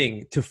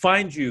amazing to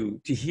find you,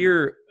 to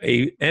hear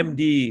a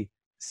MD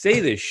say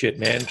this shit,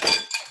 man.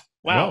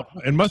 Wow.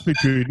 Well, it must be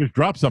true. You just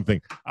dropped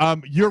something.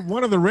 You're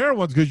one of the rare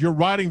ones because you're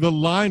riding the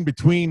line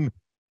between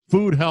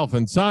food, health,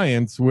 and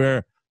science,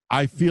 where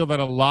I feel that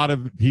a lot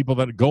of people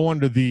that go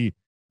under the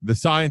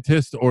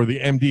scientist or the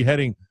MD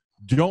heading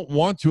don't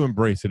want to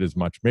embrace it as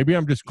much. Maybe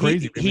I'm just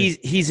crazy.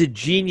 He's a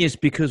genius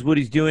because what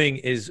he's doing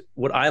is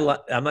what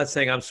I'm not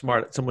saying I'm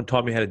smart. Someone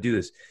taught me how to do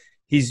this.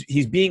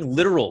 He's being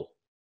literal.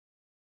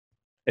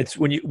 It's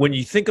when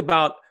you think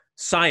about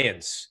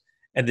science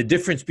and the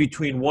difference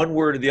between one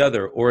word or the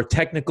other, or a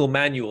technical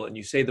manual, and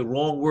you say the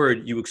wrong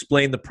word, you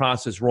explain the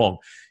process wrong.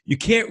 You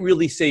can't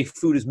really say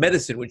food is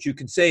medicine. What you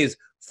can say is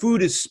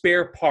food is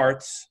spare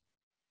parts,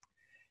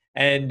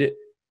 and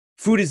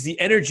food is the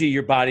energy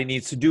your body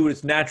needs to do what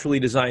it's naturally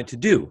designed to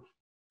do.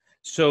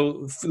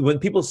 So when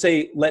people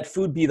say, let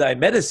food be thy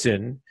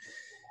medicine,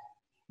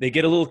 they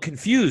get a little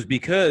confused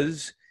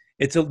because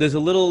there's a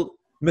little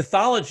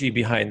mythology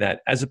behind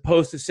that, as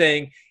opposed to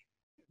saying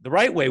the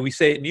right way. We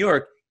say it in New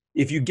York,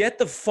 if you get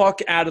the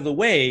fuck out of the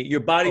way, your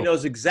body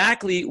knows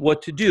exactly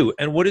what to do.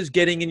 And what is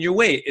getting in your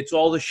way? It's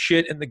all the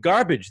shit and the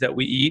garbage that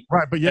we eat.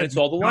 Right, but yet it's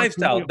all the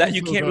lifestyle. That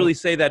you can't really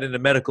say that in a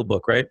medical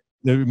book, right?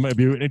 It might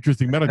be an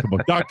interesting medical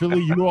book. Dr.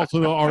 Lee, you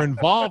also are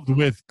involved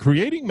with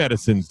creating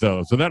medicines,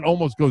 though. So that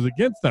almost goes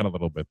against that a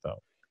little bit, though.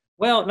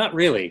 Well, not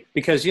really,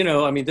 because,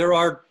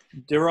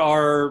 there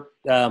are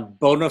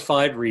bona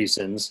fide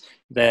reasons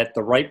that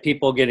the right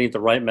people getting the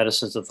right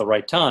medicines at the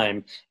right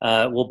time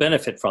will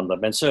benefit from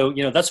them. And so,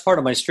 that's part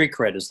of my street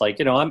cred is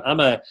like, I'm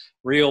a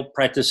real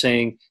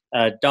practicing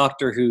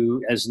doctor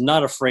who is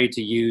not afraid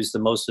to use the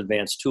most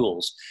advanced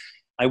tools.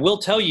 I will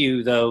tell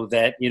you, though,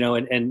 that,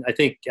 and I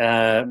think,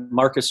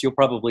 Marcus, you'll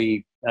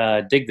probably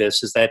dig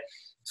this, is that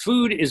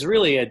food is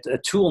really a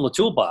tool in the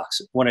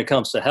toolbox when it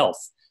comes to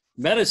health.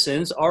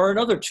 Medicines are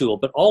another tool,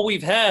 but all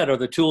we've had are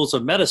the tools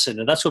of medicine,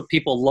 and that's what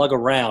people lug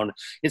around.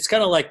 It's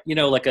kind of like,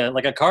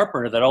 like a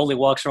carpenter that only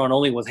walks around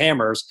only with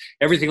hammers.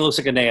 Everything looks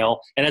like a nail,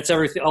 and that's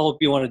everything. All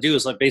you want to do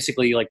is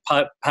basically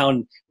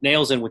pound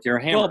nails in with your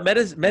hammer. Well,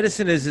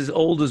 medicine is as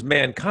old as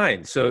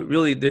mankind, so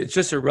really it's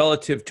just a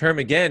relative term.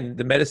 Again,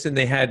 the medicine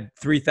they had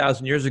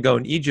 3,000 years ago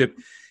in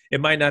Egypt, it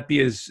might not be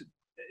as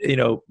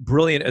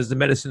brilliant as the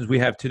medicines we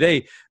have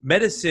today.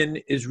 Medicine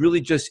is really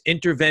just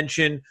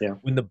intervention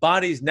when the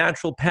body's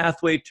natural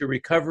pathway to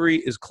recovery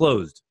is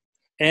closed.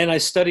 And I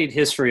studied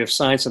history of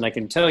science, and I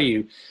can tell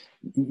you,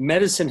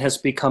 medicine has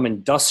become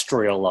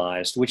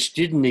industrialized, which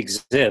didn't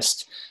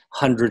exist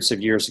hundreds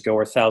of years ago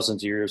or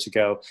thousands of years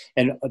ago.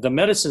 And the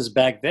medicines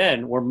back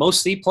then were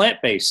mostly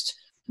plant-based.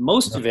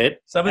 Most of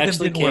it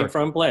actually came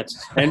from plants,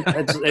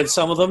 and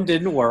some of them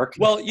didn't work.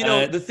 Well,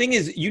 the thing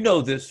is,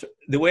 this,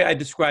 the way I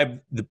describe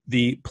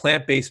the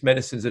plant-based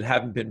medicines that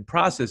haven't been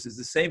processed is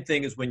the same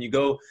thing as when you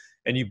go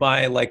and you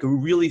buy like a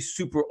really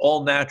super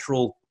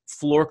all-natural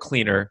floor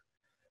cleaner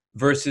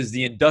versus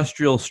the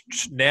industrial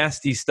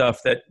nasty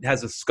stuff that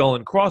has a skull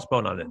and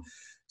crossbone on it.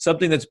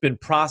 Something that's been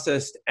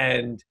processed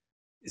and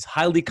is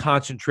highly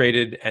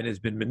concentrated and has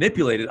been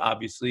manipulated,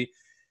 obviously,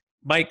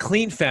 might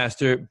clean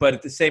faster, but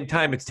at the same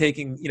time, it's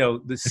taking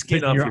the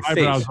skin off your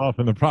eyebrows face. Off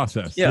in the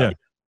process. Yeah.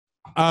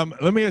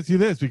 Let me ask you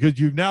this, because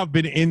you've now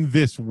been in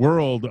this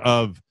world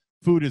of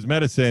food is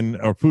medicine,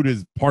 or food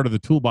is part of the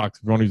toolbox,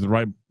 if you want to use the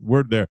right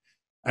word there,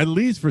 at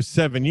least for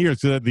 7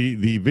 years. So that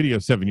the video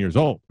is 7 years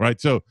old,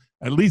 right? So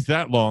at least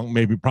that long,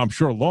 maybe I'm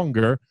sure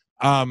longer.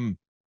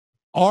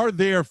 Are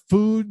there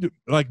food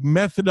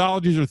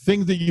methodologies or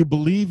things that you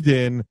believed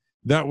in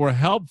that were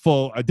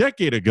helpful a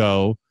decade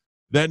ago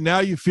that now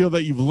you feel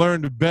that you've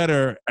learned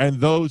better, and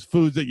those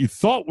foods that you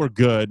thought were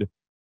good,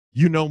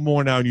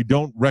 more now and you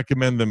don't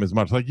recommend them as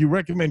much? Like you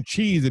recommend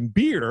cheese and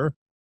beer,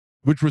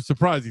 which was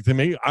surprising to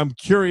me. I'm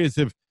curious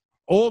if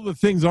all the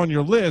things on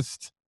your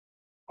list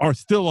are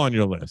still on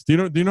your list. Do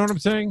you know what I'm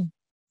saying?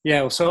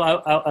 Yeah, so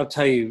I'll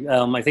tell you.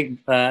 I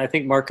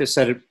think Marcus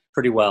said it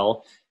pretty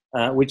well,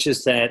 which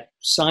is that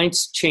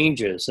science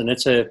changes, and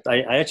I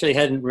actually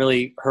hadn't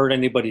really heard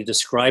anybody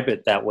describe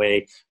it that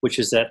way, which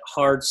is that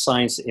hard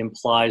science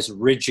implies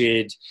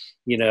rigid,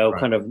 right,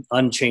 kind of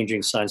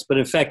unchanging science, but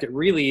in fact, it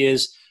really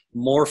is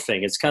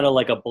morphing. It's kind of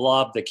like a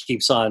blob that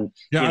keeps on.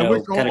 Yeah, I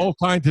wish all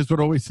scientists would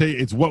always say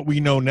it's what we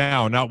know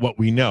now, not what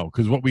we know,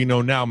 because what we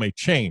know now may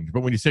change.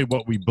 But when you say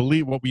what we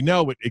believe, what we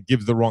know, it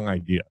gives the wrong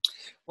idea.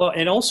 Well,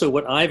 and also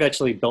what I've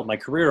actually built my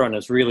career on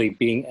is really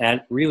being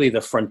at really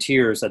the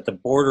frontiers, at the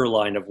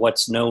borderline of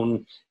what's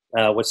known,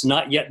 what's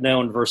not yet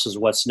known versus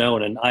what's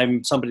known. And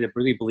I'm somebody that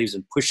really believes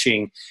in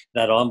pushing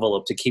that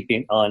envelope to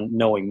keeping on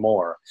knowing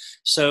more.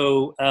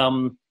 So,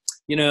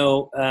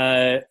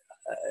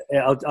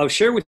 I'll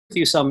share with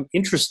you some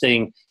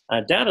interesting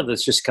data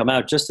that's just come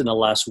out just in the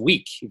last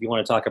week, if you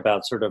want to talk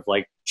about sort of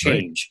like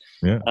change.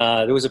 Right.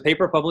 Yeah. There was a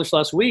paper published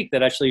last week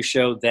that actually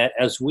showed that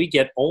as we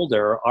get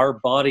older, our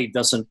body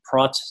doesn't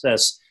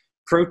process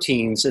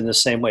proteins in the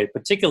same way,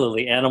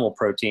 particularly animal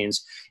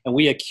proteins, and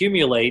we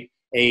accumulate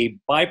a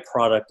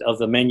byproduct of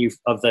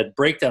the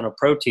breakdown of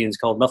proteins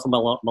called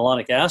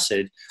methylmalonic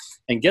acid.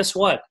 And guess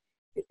what?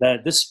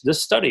 This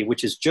study,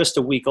 which is just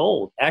a week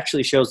old,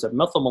 actually shows that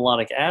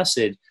methylmalonic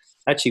acid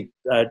actually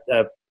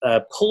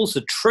pulls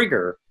the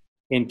trigger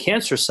in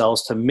cancer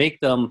cells to make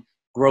them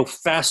grow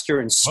faster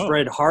and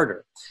spread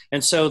harder.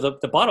 And so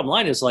the bottom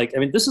line is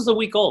this is a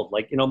week old.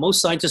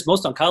 Most scientists,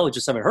 most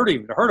oncologists haven't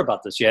even heard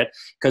about this yet,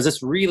 because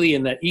it's really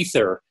in that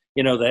ether,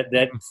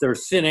 that their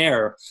thin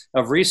air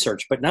of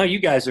research. But now you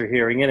guys are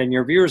hearing it, and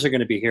your viewers are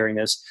going to be hearing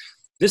this.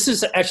 This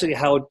is actually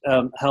how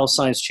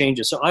science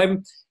changes. So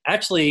I'm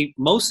actually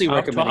mostly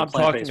recommending I'm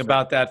plant-based. talking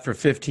about that for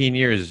 15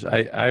 years.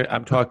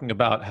 I'm talking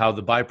about how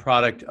the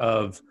byproduct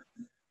of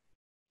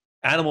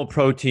animal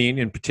protein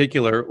in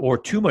particular, or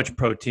too much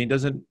protein,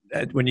 doesn't,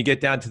 when you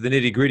get down to the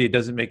nitty gritty, it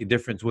doesn't make a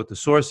difference what the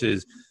source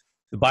is.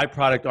 The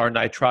byproduct are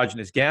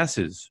nitrogenous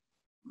gases.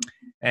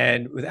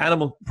 And with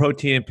animal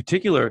protein in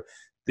particular,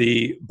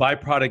 the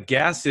byproduct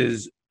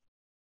gases,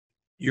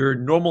 your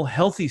normal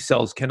healthy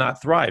cells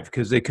cannot thrive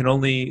because they can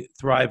only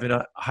thrive in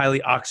a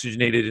highly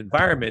oxygenated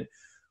environment,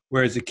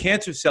 whereas a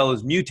cancer cell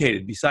is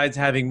mutated. Besides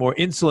having more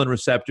insulin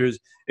receptors,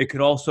 it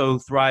could also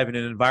thrive in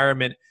an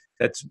environment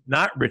that's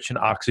not rich in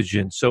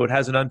oxygen, so it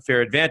has an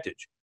unfair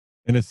advantage.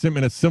 In a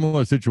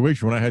similar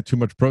situation, when I had too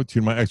much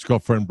protein, my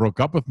ex-girlfriend broke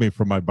up with me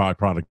for my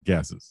byproduct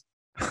gases.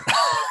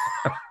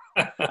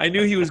 I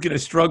knew he was going to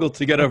struggle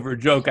to get over a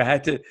joke. I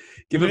had to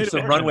give him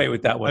some runway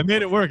with that one. I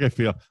made it work, I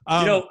feel.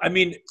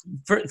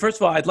 First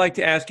of all, I'd like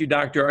to ask you,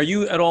 Doctor, are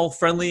you at all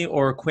friendly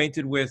or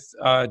acquainted with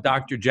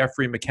Dr.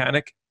 Jeffrey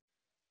Mechanic?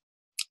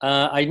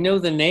 I know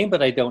the name,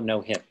 but I don't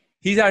know him.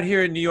 He's out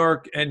here in New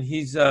York, and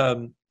he's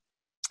an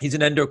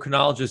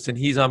endocrinologist, and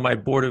he's on my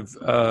board of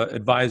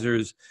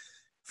advisors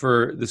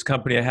for this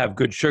company I have,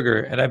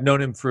 Goodsugar, and I've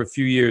known him for a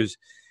few years.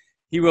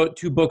 He wrote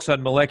 2 books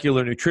on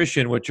molecular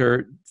nutrition, which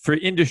are for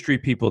industry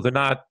people. They're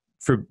not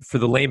for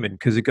the layman,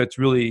 because it gets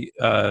really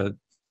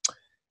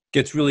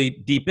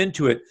deep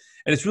into it.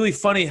 And it's really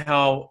funny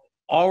how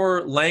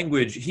our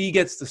language, he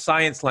gets the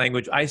science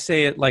language, I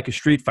say it like a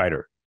street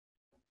fighter.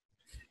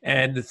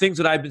 And the things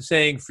that I've been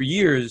saying for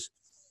years,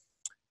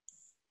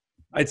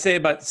 I'd say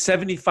about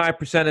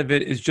 75% of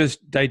it is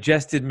just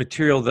digested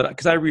material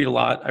because I read a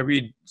lot. I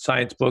read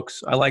science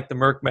books. I like the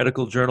Merck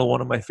Medical Journal,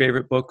 one of my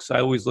favorite books. I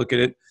always look at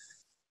it.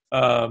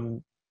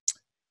 25%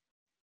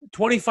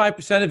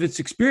 of it's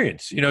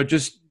experience,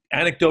 just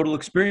anecdotal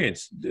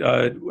experience,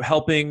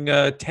 helping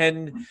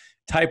 10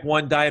 type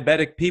 1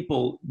 diabetic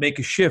people make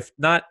a shift,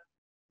 not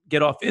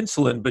get off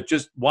insulin, but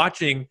just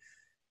watching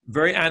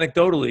very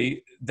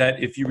anecdotally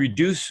that if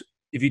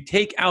you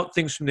take out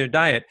things from their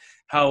diet,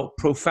 how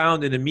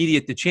profound and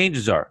immediate the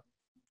changes are.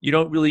 You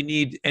don't really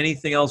need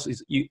anything else.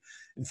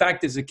 In fact,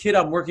 there's a kid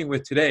I'm working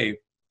with today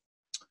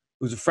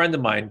who's a friend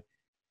of mine.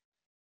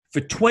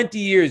 For 20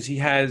 years, he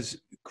has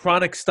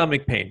chronic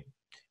stomach pain.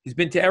 He's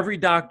been to every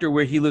doctor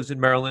where he lives in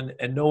Maryland,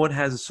 and no one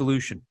has a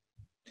solution.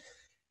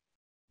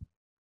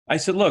 I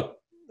said, look,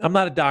 I'm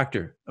not a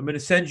doctor. I'm going to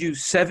send you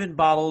 7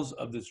 bottles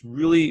of this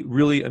really,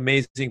 really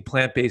amazing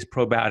plant-based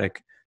probiotic.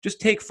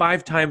 Just take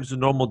 5 times the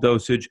normal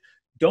dosage.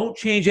 Don't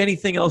change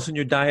anything else in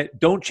your diet.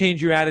 Don't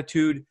change your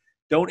attitude.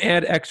 Don't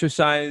add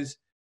exercise.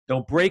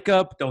 Don't break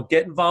up. Don't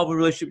get involved in a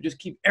relationship. Just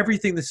keep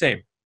everything the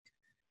same.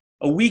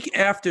 A week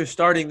after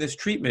starting this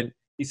treatment,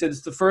 he said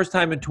it's the first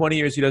time in 20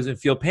 years he doesn't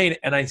feel pain.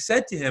 And I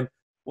said to him,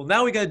 well,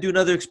 now we got to do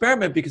another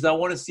experiment because I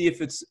want to see if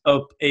it's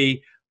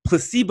a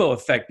placebo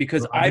effect,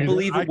 because I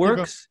believe it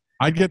works.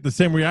 I'd get the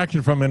same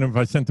reaction from him if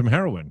I sent him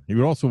heroin. He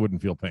also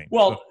wouldn't feel pain.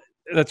 Well,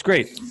 that's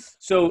great.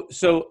 So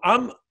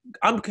I'm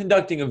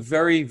conducting a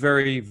very,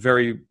 very,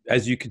 very,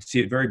 as you can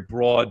see, a very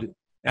broad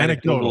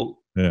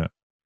anecdotal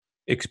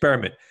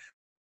experiment.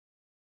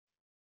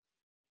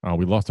 Oh,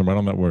 we lost him right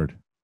on that word.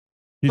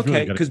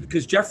 Okay,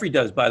 because Jeffrey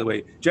does, by the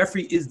way.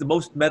 Jeffrey is the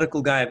most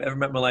medical guy I've ever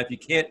met in my life. You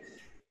can't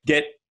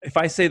get, if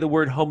I say the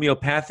word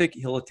homeopathic,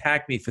 he'll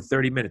attack me for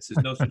 30 minutes.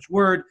 There's no such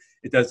word.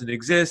 It doesn't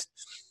exist.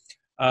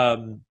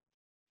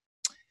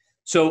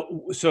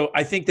 So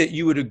I think that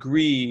you would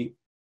agree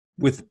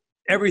with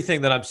everything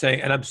that I'm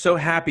saying. And I'm so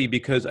happy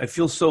because I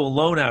feel so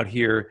alone out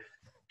here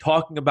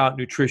talking about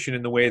nutrition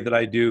in the way that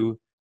I do.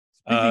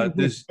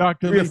 There's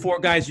Dr. 3 or 4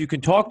 guys you can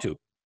talk to.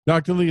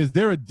 Dr. Lee, is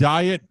there a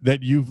diet that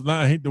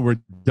I hate the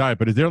word diet,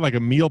 but is there like a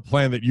meal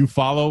plan that you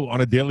follow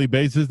on a daily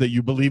basis that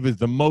you believe is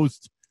the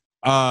most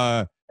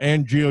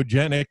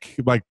angiogenic,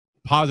 like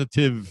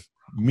positive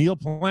meal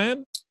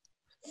plan?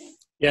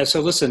 Yeah, so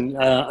listen,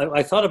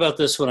 I thought about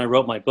this when I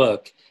wrote my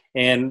book,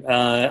 and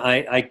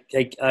I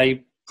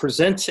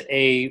present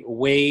a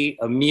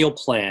meal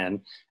plan,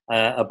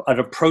 an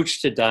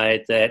approach to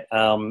diet that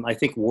I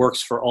think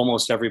works for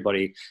almost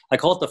everybody. I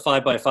call it the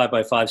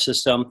 5x5x5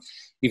 system.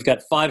 You've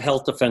got 5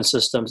 health defense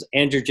systems: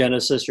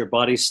 angiogenesis, your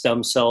body's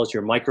stem cells,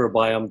 your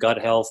microbiome,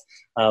 gut health,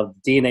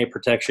 DNA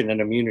protection,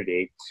 and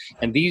immunity.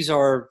 And these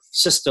are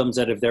systems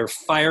that, if they're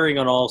firing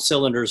on all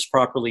cylinders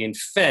properly and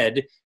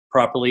fed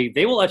properly,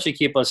 they will actually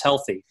keep us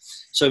healthy.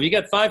 So if you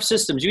got 5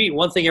 systems, you eat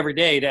one thing every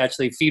day to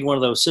actually feed one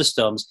of those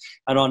systems.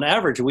 And on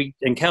average, we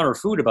encounter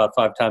food about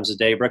 5 times a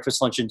day: breakfast,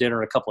 lunch, and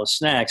dinner, and a couple of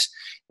snacks.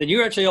 Then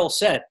you're actually all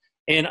set.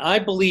 And I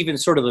believe in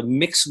sort of the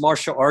mixed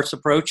martial arts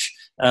approach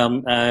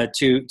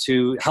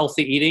to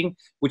healthy eating,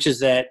 which is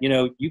that,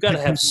 you got to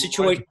have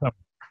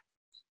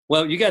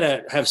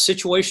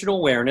situational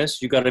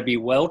awareness. You got to be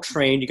well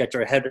trained. You got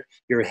your head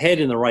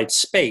in the right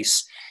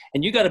space,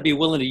 and you got to be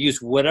willing to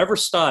use whatever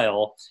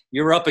style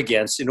you're up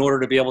against in order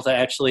to be able to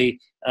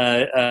actually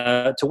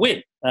to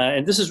win.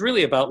 And this is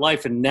really about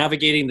life and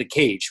navigating the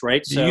cage,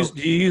 right? Do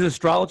you use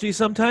astrology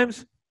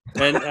sometimes?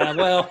 And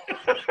well.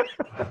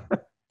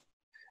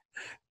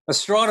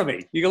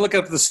 Astronomy. You can look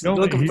up the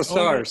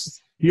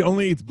stars. He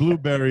only eats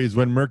blueberries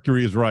when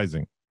Mercury is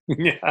rising.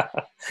 Yeah. Right.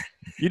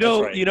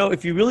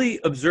 If you really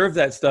observe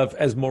that stuff,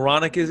 as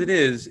moronic as it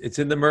is, it's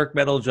in the Merck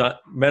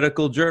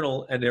Medical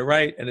Journal, and they're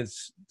right, and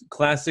it's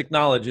classic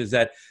knowledge, is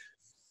that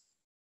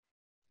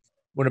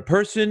when a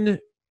person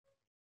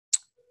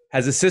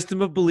has a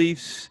system of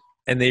beliefs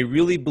and they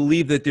really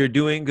believe that they're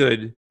doing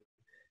good,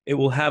 it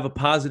will have a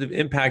positive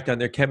impact on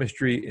their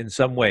chemistry in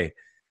some way.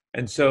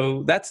 And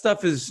so that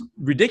stuff is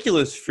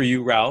ridiculous for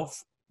you,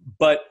 Ralph.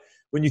 But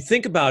when you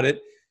think about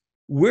it,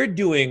 we're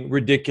doing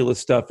ridiculous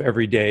stuff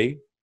every day.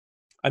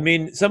 I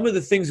mean, some of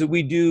the things that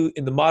we do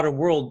in the modern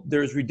world,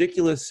 they're as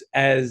ridiculous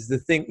as the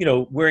thing,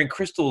 wearing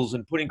crystals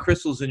and putting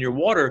crystals in your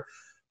water.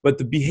 But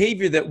the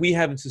behavior that we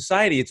have in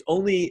society, it's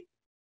only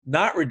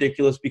not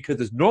ridiculous because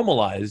it's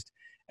normalized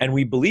and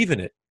we believe in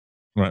it.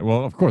 Right.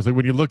 Well, of course, like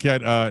when you look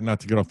at,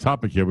 not to get off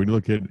topic here, when you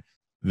look at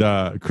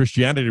the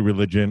Christianity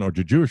religion or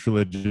the Jewish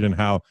religion,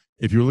 how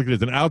if you look at it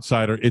as an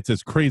outsider, it's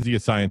as crazy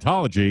as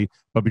Scientology,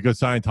 but because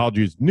Scientology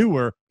is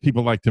newer,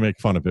 people like to make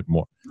fun of it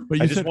more.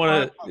 But I just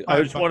want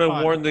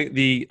to warn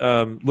the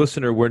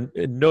listener, we're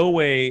in no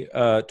way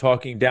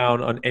talking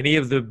down on any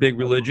of the big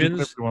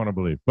religions. You want to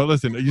believe. But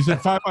listen, you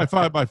said 5 by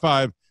 5 by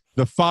 5,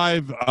 the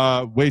 5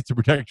 ways to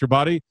protect your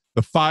body,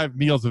 the 5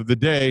 meals of the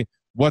day.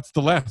 What's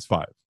the last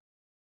 5?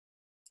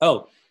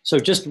 Oh, so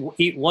just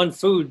eat one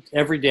food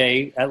every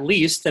day, at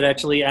least, that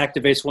actually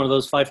activates one of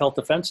those 5 health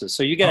defenses.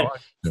 So you get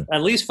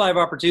at least 5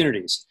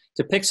 opportunities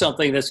to pick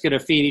something that's going to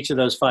feed each of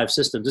those 5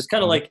 systems. It's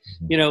kind of like,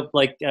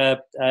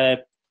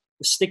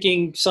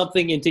 sticking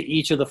something into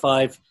each of the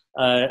 5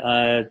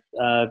 kind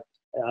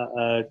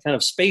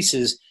of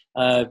spaces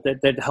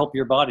that help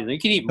your body. You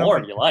can eat more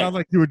if you like. Sounds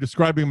like you were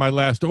describing my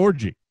last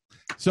orgy.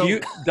 So,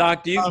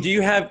 Doc, do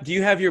you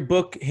have your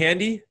book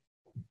handy?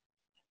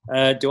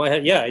 Do I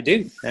have? Yeah, I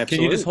do. Absolutely.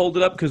 Can you just hold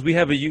it up? Because we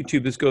have a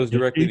YouTube. This goes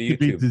directly to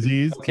YouTube.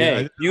 Disease.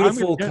 Okay.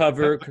 Beautiful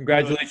cover.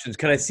 Congratulations.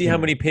 Can I see how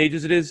many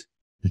pages it is?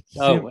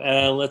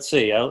 Let's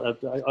see. You want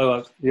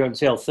to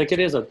see how thick it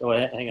is? Hang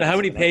on. How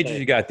many pages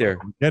you got there?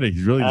 Get it.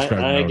 He's really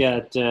describing.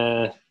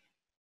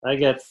 I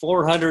got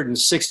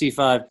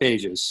 465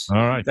 pages.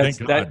 All right. Thank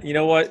God. You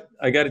know what?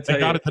 I got to tell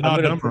you, I'm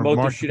going to promote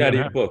the shit out of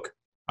your book.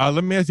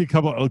 Let me ask you a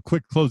couple of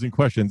quick closing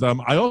questions.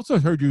 I also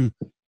heard you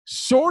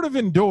sort of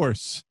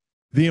endorse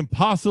the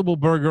Impossible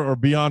Burger or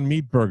Beyond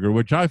Meat Burger,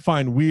 which I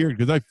find weird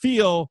because I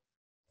feel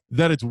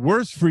that it's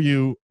worse for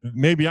you,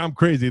 maybe I'm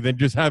crazy, than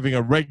just having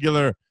a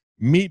regular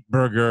meat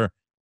burger.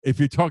 If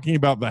you're talking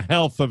about the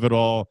health of it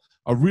all,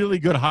 a really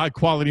good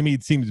high-quality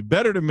meat seems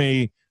better to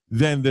me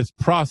than this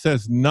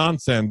processed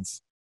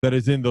nonsense that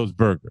is in those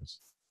burgers.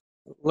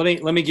 Let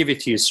me give it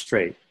to you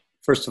straight.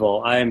 First of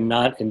all, I am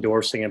not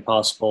endorsing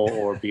Impossible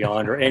or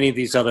Beyond or any of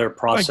these other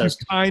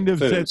processed kind of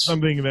foods. Said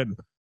something that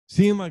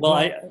seemed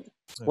like...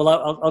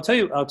 I'll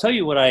tell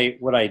you what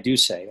I do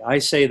say. I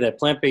say that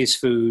plant-based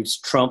foods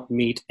trump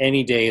meat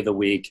any day of the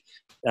week,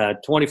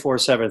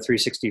 24/7,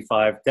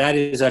 365. That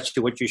is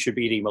actually what you should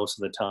be eating most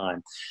of the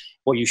time.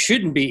 What you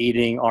shouldn't be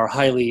eating are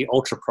highly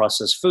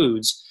ultra-processed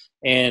foods.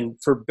 And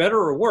for better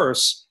or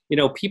worse,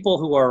 people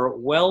who are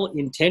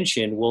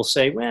well-intentioned will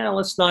say, well,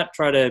 let's not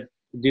try to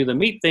do the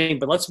meat thing,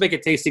 but let's make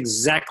it taste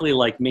exactly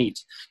like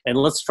meat. And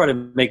let's try to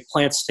make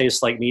plants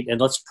taste like meat,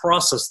 and let's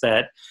process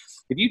that.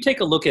 If you take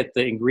a look at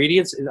the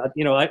ingredients,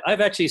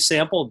 I've actually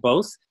sampled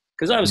both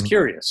because I was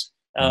curious.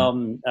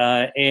 And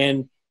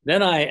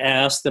then I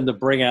asked them to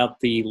bring out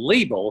the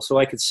label so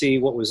I could see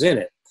what was in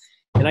it.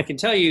 And I can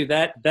tell you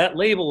that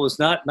label was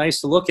not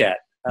nice to look at.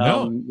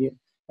 And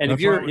if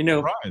you're,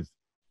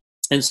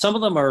 and some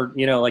of them are,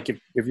 like if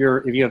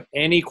you have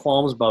any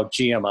qualms about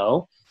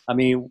GMO, I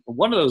mean,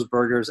 one of those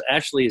burgers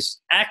is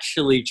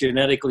actually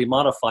genetically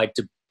modified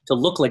to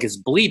look like it's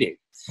bleeding.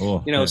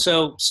 So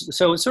it's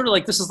sort of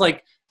like, this is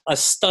like a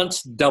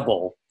stunt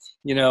double,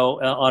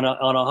 on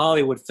a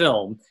Hollywood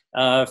film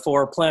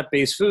for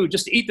plant-based food.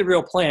 Just eat the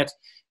real plant,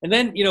 and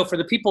then for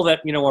the people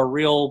that are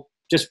real,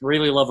 just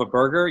really love a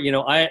burger.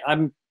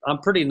 I'm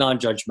pretty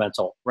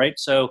non-judgmental, right?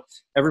 So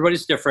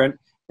everybody's different,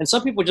 and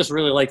some people just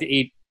really like to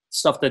eat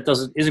stuff that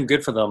isn't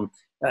good for them.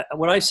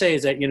 What I say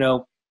is that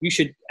you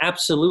should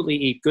absolutely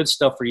eat good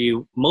stuff for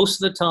you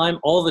most of the time,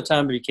 all the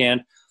time if you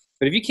can.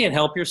 But if you can't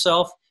help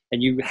yourself,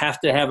 and you have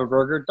to have a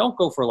burger, don't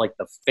go for like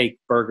the fake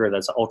burger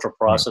that's ultra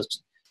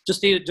processed. Right.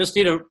 Just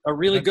eat a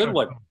really good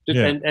one,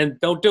 and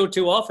don't do it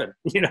too often.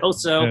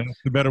 So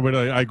that's the better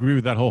way. I agree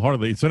with that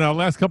wholeheartedly. So now,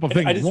 last couple of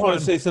things. I just want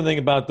to say something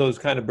about those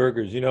kind of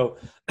burgers.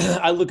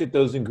 I look at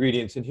those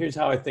ingredients, and here's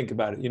how I think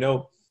about it.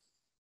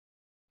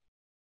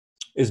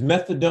 Is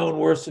methadone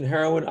worse than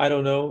heroin? I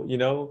don't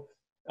know.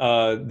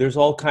 There's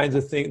all kinds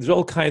of things. There's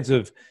all kinds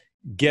of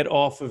get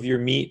off of your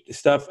meat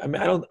stuff. I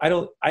mean,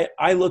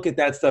 I look at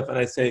that stuff and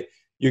I say,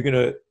 You're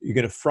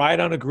gonna fry it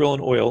on a grill in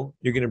oil.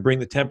 You're gonna bring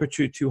the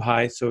temperature too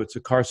high, so it's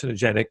a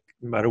carcinogenic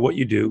no matter what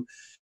you do.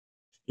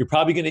 You're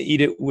probably gonna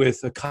eat it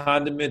with a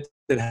condiment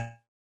that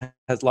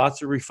has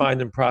lots of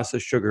refined and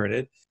processed sugar in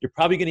it. You're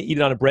probably going to eat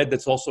it on a bread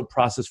that's also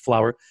processed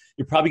flour.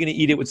 You're probably going to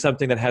eat it with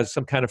something that has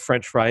some kind of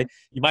French fry.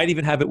 You might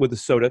even have it with a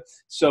soda.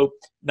 So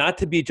not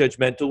to be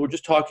judgmental, we're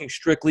just talking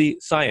strictly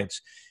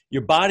science.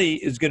 Your body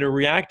is going to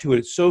react to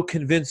it so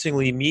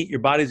convincingly neat. Your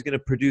body's going to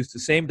produce the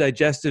same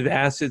digestive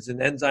acids and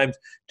enzymes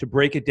to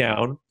break it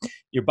down.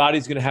 Your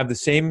body's going to have the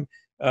same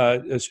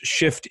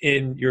shift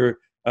in your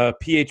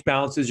pH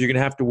balances. You're going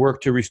to have to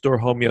work to restore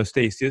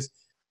homeostasis.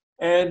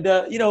 And,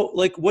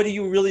 like, what are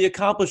you really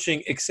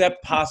accomplishing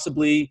except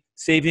possibly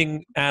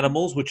saving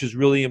animals, which is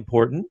really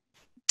important?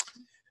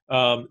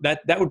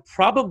 That would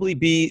probably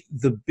be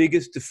the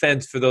biggest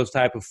defense for those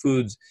type of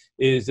foods,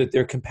 is that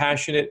they're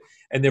compassionate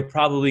and they're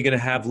probably going to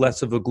have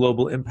less of a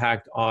global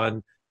impact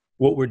on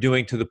what we're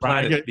doing to the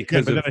planet.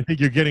 But then I think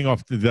you're getting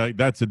off to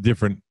that's a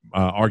different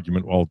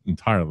argument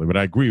entirely, but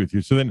I agree with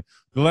you. So then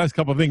the last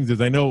couple of things is,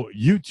 I know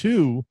you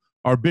two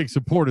are big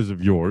supporters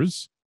of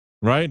yours,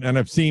 right? And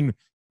I've seen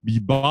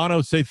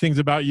Bono say things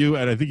about you,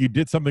 and I think you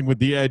did something with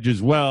The Edge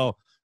as well.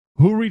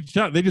 Who reached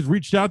out? They just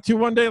reached out to you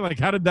one day? Like,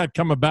 how did that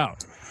come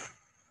about?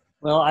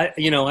 Well,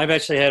 I've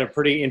actually had a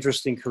pretty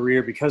interesting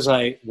career because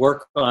I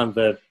work on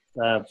the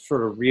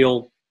sort of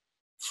real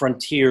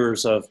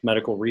frontiers of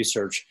medical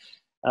research.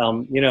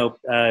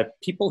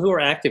 People who are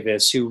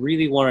activists who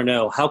really want to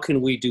know, how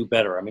can we do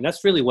better? I mean,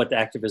 that's really what the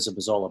activism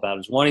is all about,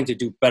 is wanting to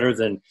do better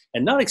than,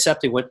 and not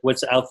accepting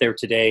what's out there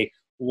today,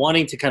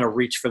 wanting to kind of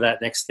reach for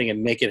that next thing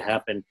and make it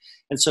happen.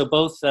 And so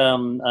both,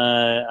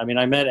 I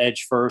met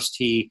Edge first.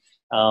 He,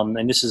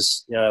 and this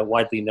is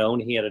widely known,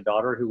 he had a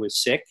daughter who was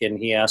sick, and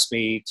he asked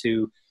me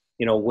to,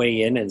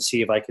 weigh in and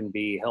see if I can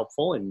be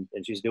helpful. And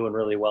she's doing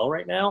really well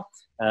right now.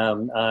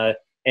 And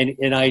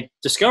I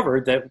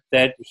discovered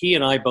that he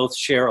and I both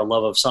share a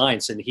love of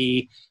science, and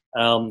he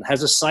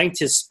has a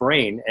scientist's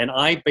brain, and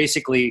I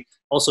basically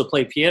also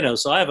play piano,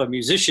 so I have a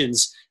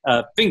musician's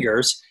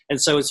fingers, and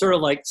so it's sort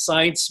of like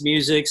science,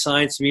 music.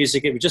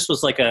 It just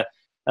was like a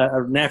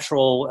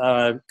natural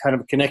kind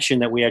of connection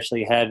that we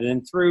actually had,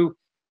 and through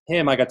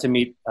him, I got to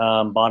meet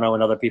Bono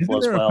and other people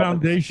as well. Is there a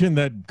foundation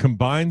that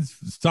combines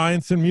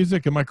science and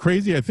music? Am I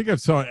crazy? I think I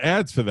saw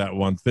ads for that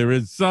once. There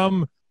is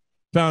some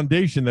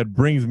foundation that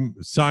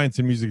brings science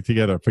and music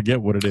together. I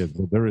forget what it is,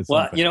 but there is.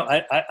 Well, something.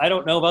 I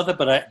don't know about that,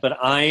 but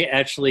I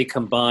actually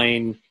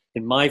combine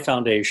in my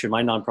foundation,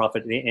 my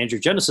nonprofit, the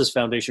Angiogenesis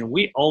Foundation.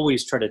 We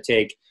always try to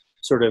take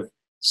sort of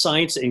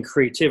science and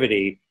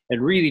creativity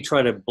and really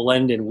try to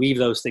blend and weave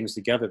those things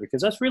together,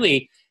 because that's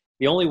really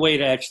the only way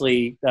to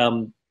actually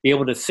be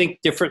able to think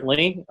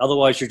differently.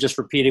 Otherwise, you're just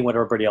repeating what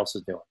everybody else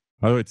is doing.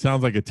 Oh, it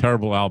sounds like a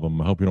terrible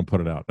album. I hope you don't put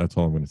it out. That's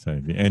all I'm going to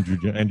say. The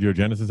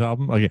Angiogenesis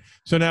album. Okay,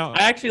 so now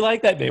I actually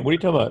like that name. What are you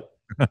talking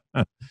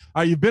about?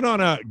 You've been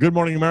on Good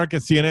Morning America,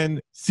 CNN,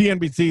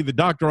 CNBC, the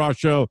Dr. Oz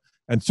Show,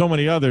 and so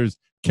many others.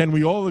 Can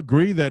we all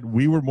agree that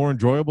we were more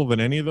enjoyable than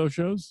any of those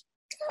shows?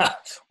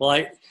 Well,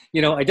 I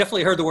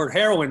definitely heard the word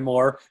heroin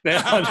more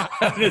than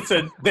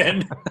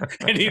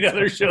any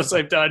other shows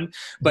I've done.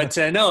 But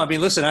no, I mean,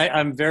 listen,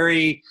 I'm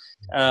very.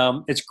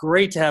 It's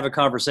great to have a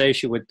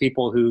conversation with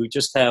people who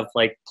just have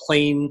like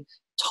plain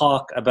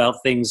talk about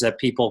things that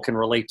people can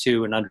relate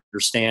to and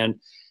understand.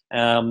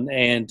 I've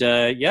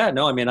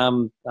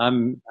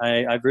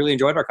really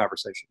enjoyed our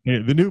conversation. Yeah,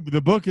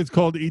 the book is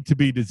called Eat to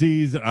Beat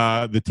Disease.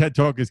 The TED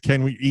Talk is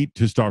Can We Eat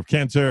to Starve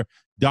Cancer?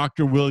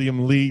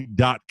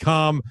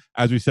 drwilliamlee.com.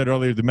 As we said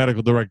earlier, the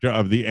medical director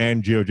of the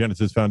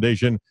Angiogenesis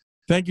Foundation.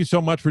 Thank you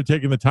so much for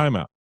taking the time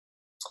out.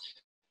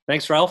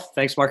 Thanks, Ralph.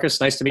 Thanks, Marcus.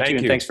 Nice to meet you.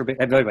 And thanks for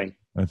having me.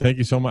 Thank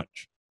you so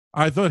much.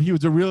 I thought he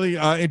was a really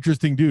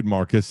interesting dude,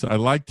 Marcus. I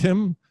liked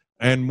him,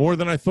 and more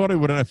than I thought I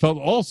would. And I felt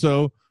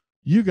also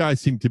you guys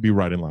seem to be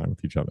right in line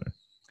with each other.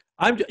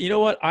 You know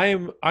what? I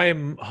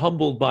am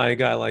humbled by a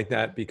guy like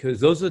that, because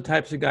those are the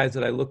types of guys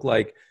that I look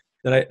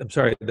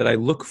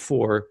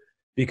for,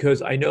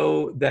 because I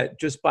know that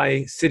just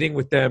by sitting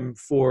with them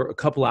for a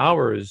couple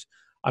hours,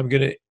 I'm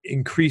going to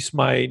increase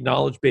my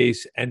knowledge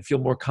base and feel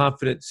more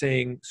confident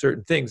saying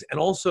certain things. And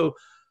also,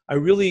 I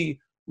really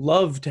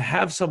love to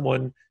have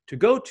someone to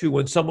go to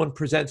when someone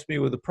presents me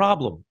with a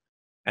problem.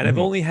 And I've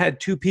only had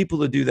two people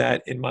to do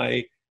that in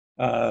my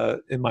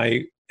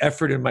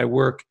effort in my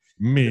work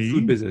in the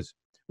food business.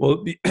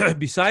 Well,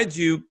 besides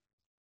you,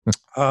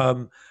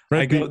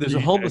 there's a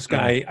homeless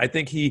guy. I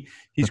think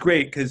he's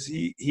great because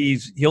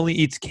he only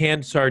eats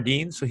canned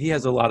sardines, so he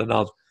has a lot of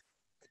knowledge.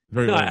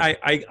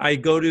 I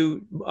go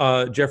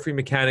to Jeffrey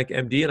Mechanic,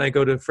 MD, and I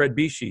go to Fred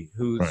Bishi,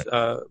 who's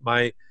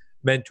my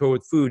mentor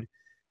with food.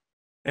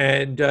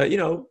 And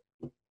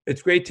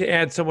it's great to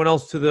add someone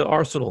else to the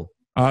arsenal.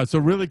 So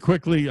really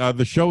quickly,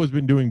 the show has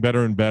been doing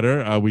better and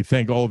better. We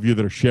thank all of you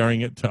that are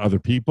sharing it to other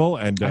people.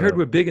 And I heard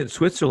we're big in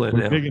Switzerland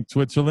now. We're big in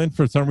Switzerland.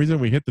 For some reason,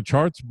 we hit the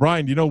charts.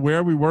 Brian, do you know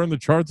where we were in the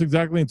charts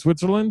exactly in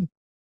Switzerland?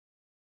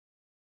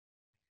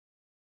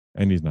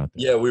 And he's not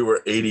there. Yeah, we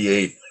were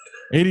 88.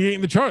 88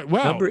 in the chart.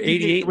 Wow. Number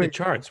 88 in the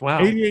charts.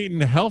 Wow. 88 in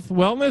health,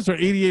 wellness, or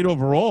 88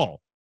 overall?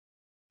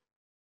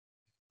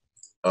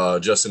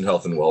 just in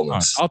health and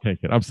wellness. Right, I'll take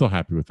it. I'm still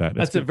happy with that.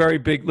 That's a very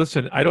big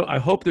listen. I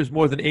hope there's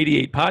more than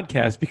 88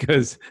 podcasts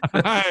because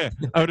I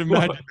would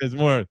imagine there's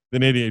more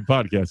than 88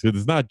 podcasts because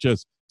it's not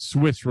just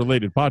Swiss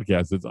related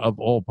podcasts. It's of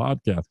all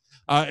podcasts.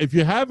 If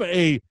you have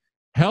a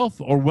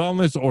health or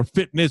wellness or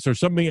fitness or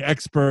something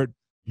expert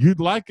you'd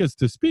like us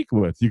to speak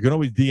with, you can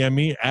always DM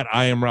me at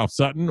I am Ralph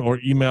Sutton or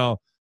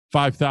email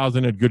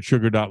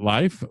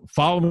 5000@goodsugar.life.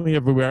 Follow me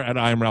everywhere at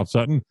I am Ralph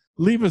Sutton.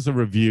 Leave us a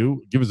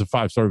review. Give us a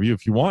 5-star review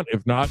if you want.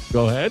 If not,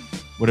 go ahead.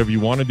 Whatever you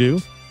want to do.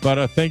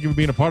 But thank you for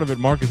being a part of it.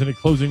 Marcus, any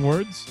closing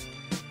words?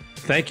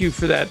 Thank you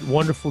for that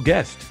wonderful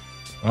guest.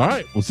 All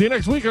right. We'll see you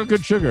next week on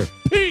Good Sugar.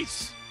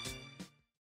 Peace.